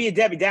 didn't want to be a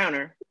Debbie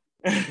Downer.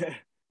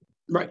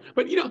 Right.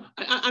 But,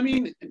 I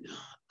mean,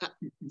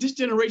 this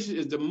generation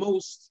is the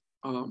most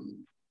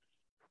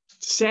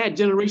sad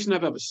generation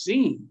I've ever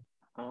seen.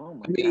 Oh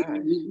my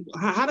God.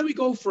 How do we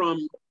go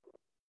from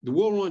the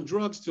war on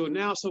drugs to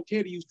now it's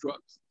okay to use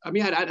drugs? I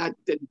mean,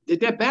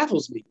 that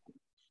baffles me.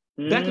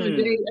 Back in the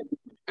day,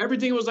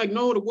 everything was like,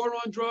 no, the war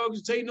on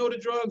drugs, say no to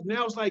drugs.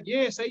 Now it's like,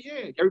 yeah, say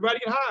yeah. Everybody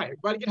get high.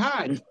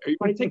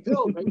 Everybody take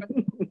pills.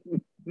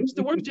 It's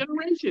the worst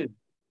generation.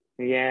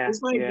 Yeah.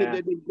 It's like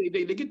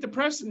they get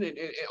depressed and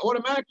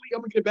automatically I'm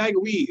gonna get a bag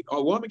of weed, or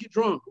I'm gonna get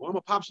drunk, or I'm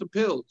gonna pop some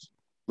pills.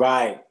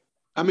 Right.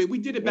 I mean, we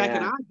did it back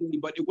in our day,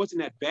 but it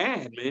wasn't that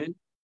bad, man.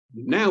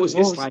 Now it's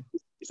like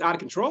it's out of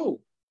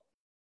control.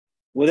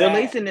 Well, they're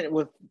lacing it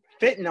with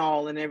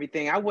fentanyl and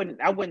everything. I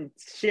wouldn't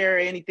share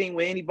anything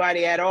with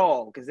anybody at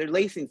all because they're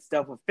lacing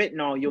stuff with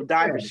fentanyl. You'll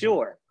die for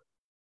sure.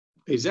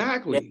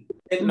 Exactly.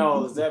 Yeah.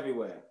 Fentanyl is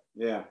everywhere.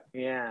 Yeah.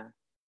 Yeah.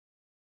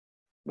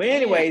 But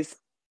anyways,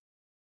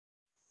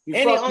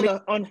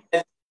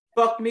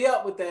 fucked me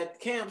up with that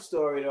camp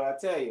story, though. I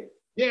tell you.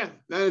 Yeah,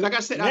 like I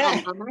said,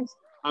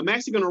 I'm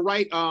actually going to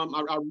write.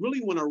 I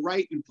really want to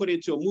write and put it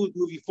into a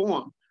movie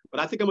form, but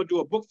I think I'm going to do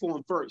a book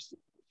form first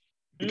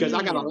because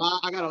I got a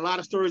lot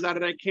of stories out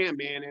of that camp,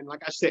 man. And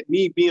like I said,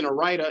 me being a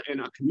writer and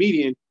a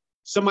comedian,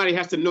 somebody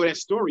has to know that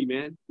story,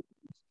 man.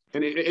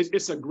 And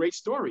it's a great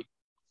story.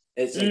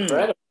 It's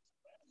incredible.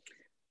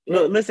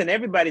 Look, listen,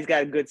 everybody's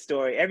got a good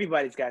story.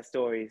 Everybody's got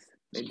stories.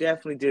 They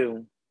definitely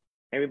do.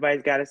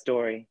 Everybody's got a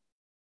story.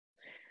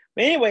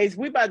 But anyways,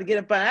 we about to get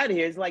up out of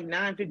here. It's like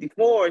 9:54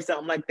 or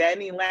something like that.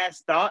 Any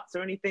last thoughts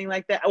or anything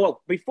like that? Oh,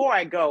 well, before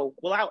I go,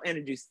 well, I'll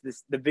introduce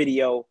the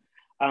video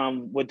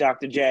with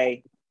Dr.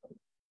 Jay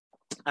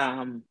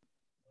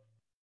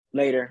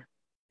later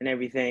and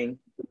everything.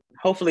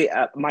 Hopefully,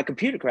 my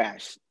computer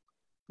crashed.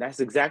 That's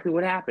exactly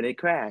what happened. It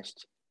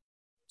crashed.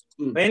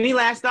 But any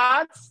last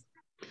thoughts?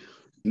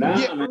 Nah,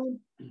 yeah,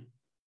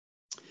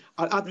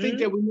 I think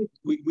that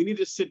we need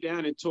to sit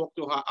down and talk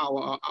to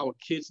our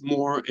kids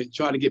more and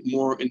try to get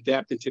more in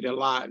depth into their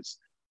lives.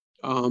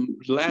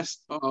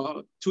 Last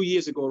 2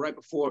 years ago, right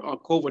before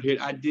COVID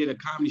hit, I did a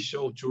comedy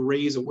show to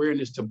raise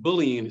awareness to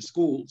bullying in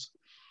schools.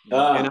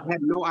 And I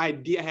had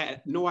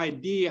no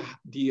idea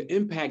the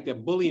impact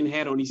that bullying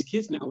had on these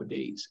kids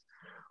nowadays.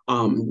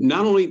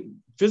 Not only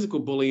physical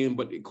bullying,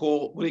 but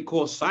what they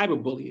call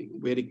cyberbullying,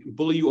 where they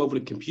bully you over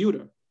the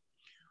computer.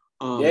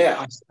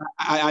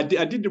 I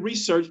did the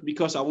research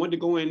because I wanted to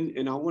go in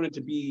and I wanted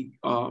to be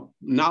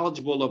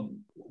knowledgeable of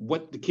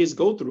what the kids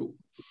go through.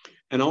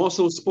 And I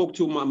also spoke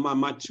to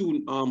my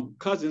two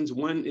cousins.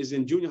 One is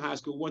in junior high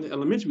school, one in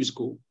elementary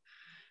school.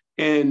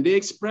 And they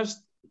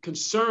expressed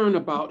concern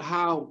about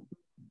how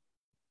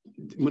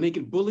when they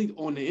get bullied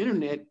on the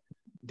internet,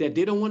 that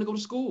they don't want to go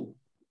to school.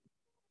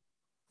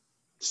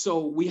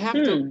 So we have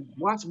to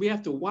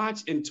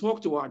watch and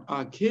talk to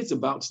our kids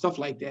about stuff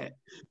like that.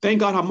 Thank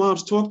God her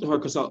mom's talked to her,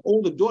 because her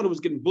older daughter was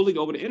getting bullied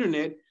over the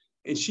internet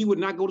and she would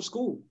not go to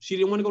school. She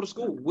didn't want to go to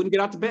school, wouldn't get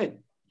out of bed.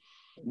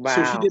 Wow.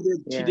 So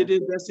she did the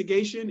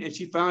investigation and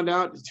she found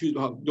out her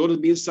daughter was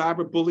being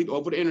cyber bullied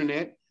over the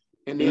internet,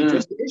 and they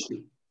addressed the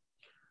issue.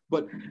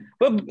 But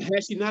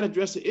had she not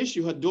addressed the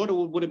issue, her daughter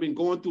would have been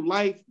going through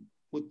life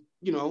with,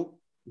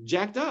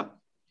 jacked up.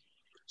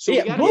 So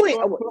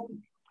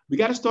we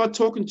got to start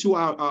talking to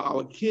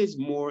our kids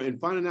more and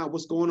finding out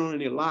what's going on in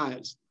their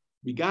lives.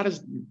 We got to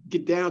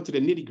get down to the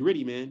nitty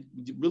gritty, man.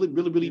 We really,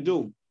 really, really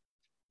do.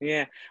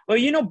 Yeah.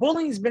 Well,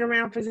 bullying's been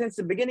around since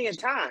the beginning of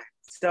time.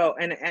 So,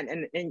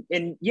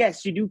 and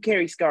yes, you do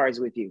carry scars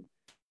with you.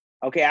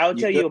 Okay. I'll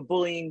tell you a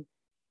bullying.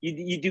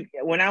 You do.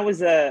 When I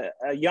was a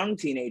young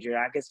teenager,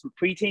 I guess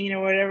preteen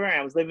or whatever,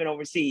 I was living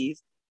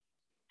overseas.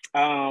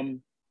 My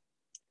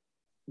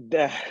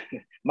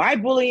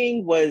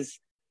bullying was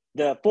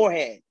the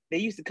forehead. They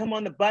used to come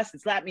on the bus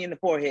and slap me in the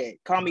forehead.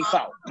 Call me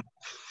Fo.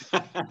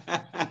 I'm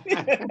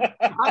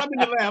in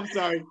the lab,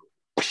 sorry.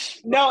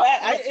 No,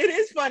 it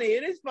is funny.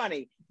 It is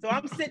funny. So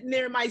I'm sitting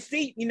there in my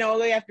seat,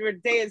 after a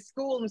day at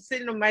school, I'm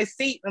sitting on my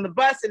seat on the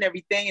bus and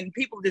everything, and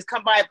people just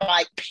come by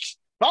like,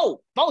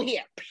 Fo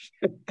here.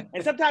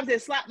 And sometimes they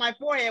slap my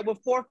forehead with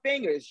 4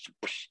 fingers.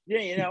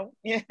 Yeah.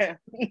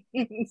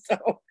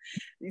 So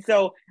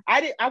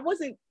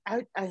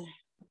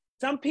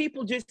some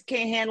people just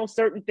can't handle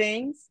certain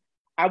things.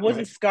 I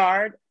wasn't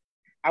scarred.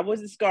 I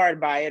wasn't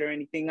scarred by it or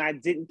anything. I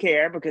didn't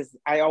care because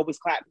I always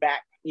clapped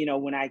back,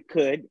 when I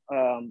could,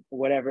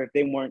 whatever, if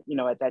they weren't,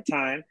 at that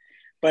time.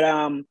 But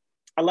a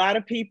lot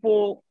of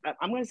people,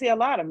 I'm going to say a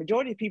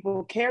majority of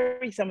people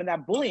carry some of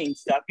that bullying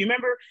stuff. You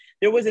remember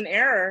there was an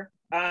era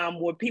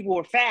where people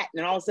were fat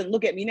and all of a sudden,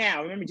 look at me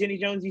now. Remember Jenny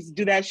Jones used to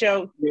do that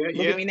show?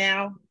 Look at me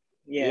now.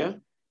 Yeah.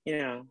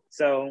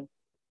 So,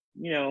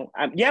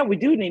 we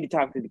do need to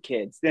talk to the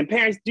kids. Then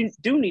parents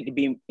do need to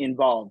be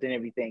involved in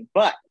everything.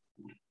 But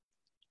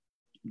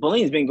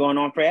bullying's been going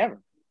on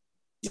forever.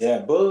 Yeah,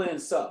 bullying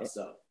sucks.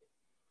 So.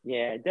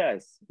 Yeah, it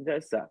does. It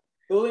does suck.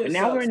 Bullying but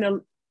now sucks. we're in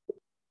the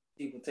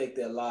people take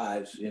their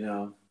lives,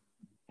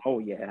 Oh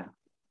yeah.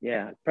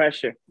 Yeah.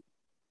 Pressure.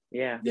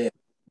 Yeah.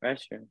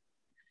 Pressure.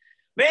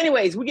 But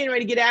anyways, we're getting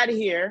ready to get out of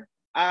here.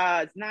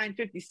 It's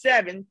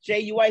 9:57. Jay,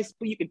 you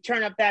can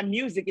turn up that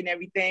music and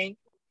everything.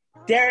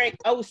 Derrick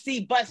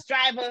OC Bus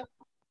Driver.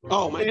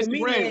 Oh, my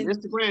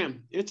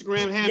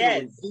Instagram handle.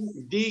 Yes.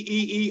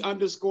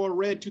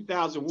 DEE_Red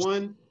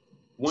 2001.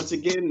 Once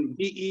again,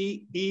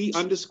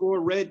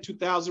 DEE_Red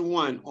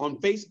 2001. On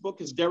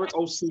Facebook is Derrick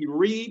OC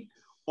Reid.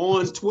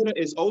 On Twitter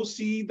is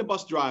OC the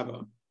Bus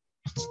Driver.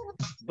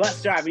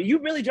 Bus driver. You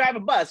really drive a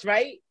bus,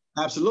 right?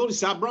 Absolutely.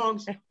 South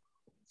Bronx.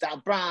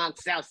 South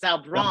Bronx,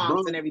 South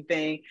Bronx and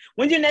everything.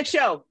 When's your next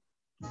show?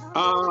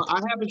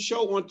 I have a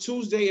show on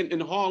Tuesday in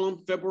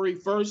Harlem, February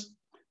 1st.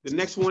 The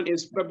next one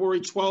is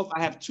February 12th. I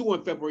have 2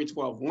 on February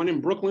 12th. One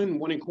in Brooklyn,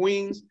 one in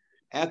Queens.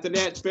 After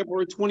that,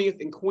 February 20th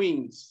in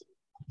Queens.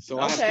 So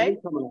I have 3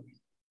 coming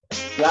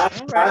up.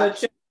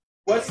 Right.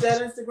 What's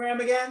that Instagram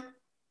again?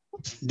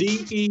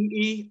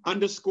 DEE_Red,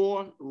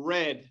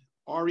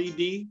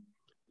 RED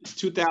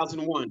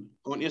 2001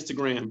 on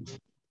Instagram.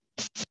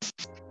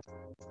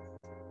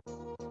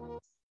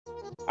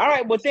 All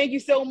right. Well, thank you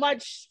so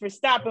much for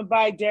stopping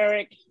by,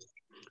 Derrick.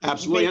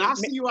 Absolutely. And I'll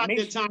see you out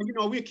there, Tom.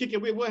 We'll kick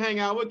it. We'll hang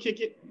out. We'll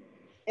kick it.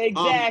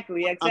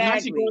 Exactly. I'm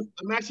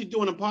actually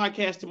doing a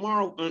podcast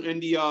tomorrow in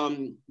the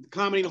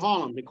Comedy in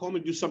Harlem. They called me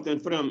to do something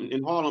for them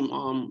in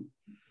Harlem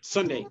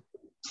Sunday.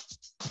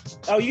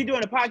 Oh, you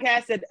doing a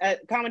podcast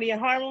at Comedy in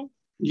Harlem?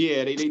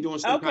 Yeah, they doing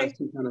some kind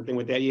of thing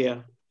with that.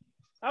 Yeah.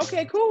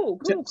 Okay, cool.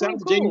 Shout out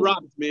to Jamie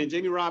Roberts, man.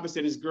 Jamie Roberts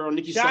and his girl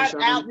Nikki Shout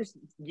Sunshine. out to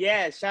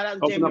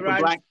Open Jamie up a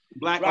Roberts.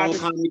 black-owned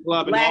comedy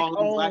club in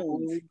Harlem.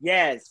 Black-owned.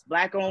 Yes,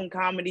 black-owned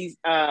comedy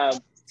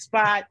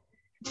spot.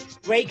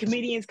 Great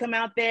comedians come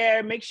out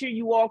there. Make sure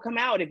you all come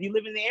out. If you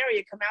live in the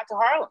area, come out to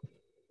Harlem.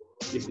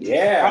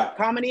 Yeah.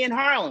 Comedy in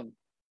Harlem.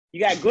 You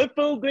got good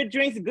food, good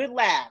drinks, and good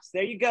laughs.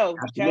 There you go.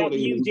 Absolutely. Shout out to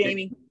you,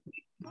 Jamie.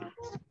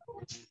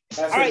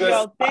 That's all right,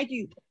 y'all. Thank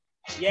you.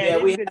 Yeah,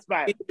 we have a good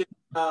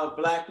spot.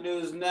 Black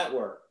News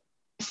Network.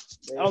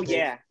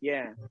 Yeah.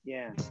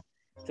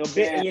 So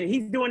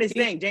he's doing his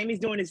thing. Jamie's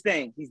doing his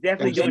thing. He's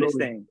definitely doing his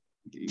thing.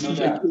 You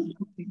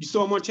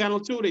saw him on Channel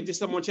 2. They did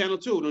something on Channel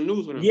 2, the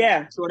news with him.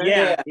 Yeah. Saw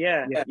that?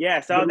 Yeah.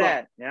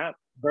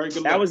 Very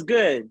good. That was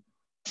good.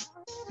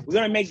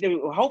 We're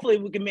gonna hopefully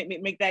we can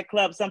make that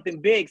club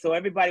something big so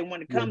everybody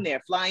want to come there,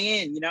 fly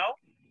in, you know?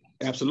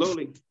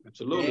 Absolutely.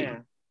 Yeah.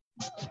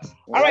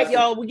 All right,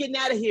 y'all, we're getting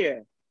out of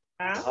here.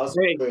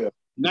 Hey,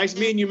 nice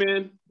meeting you,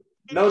 man.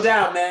 No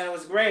doubt, man. It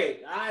was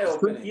great.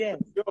 Eye-opening. Yeah.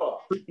 Sure.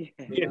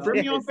 Yeah,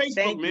 friend me on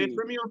Facebook, man.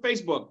 Friend me on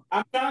Facebook.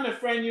 I'm trying to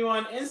friend you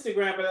on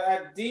Instagram, but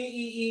at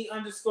DEE_REED.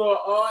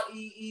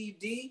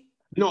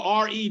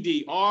 No,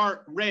 RED.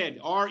 Red.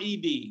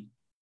 RED.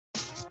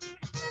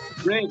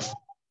 Red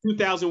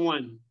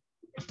 2001.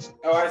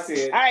 Oh, I see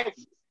it. All right.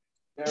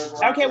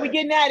 Okay, we're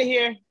getting out of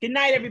here. Good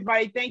night,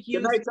 everybody. Thank you.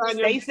 Good night,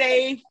 Tonya. Stay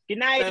safe. Good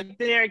night,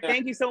 Derrick.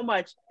 Thank you so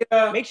much.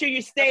 Make sure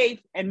you're safe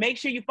and make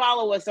sure you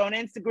follow us on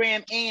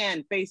Instagram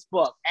and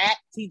Facebook at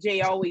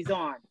TJ Always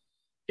On.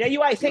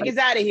 JUI, take us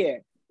out of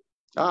here.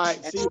 All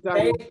right. See you,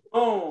 Tonya. Stay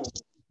home.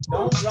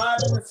 Don't drive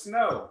in the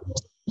snow.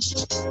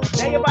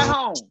 Stay by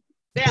home.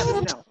 Stay out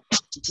in the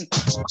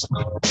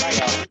snow. Bye,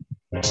 y'all.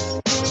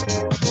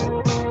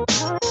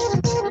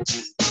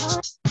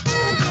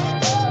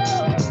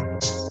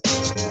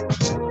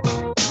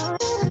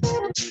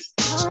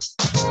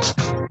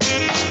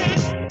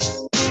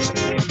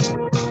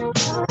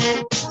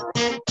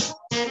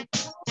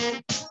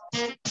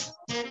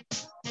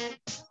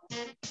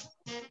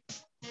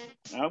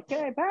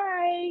 Okay,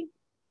 bye.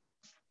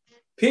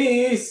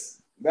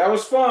 Peace. That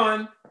was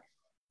fun.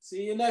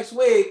 See you next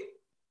week.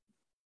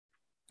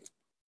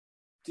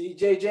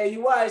 DJ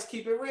JUIs,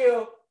 keep it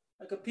real,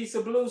 like a piece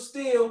of blue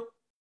steel.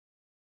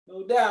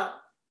 No doubt.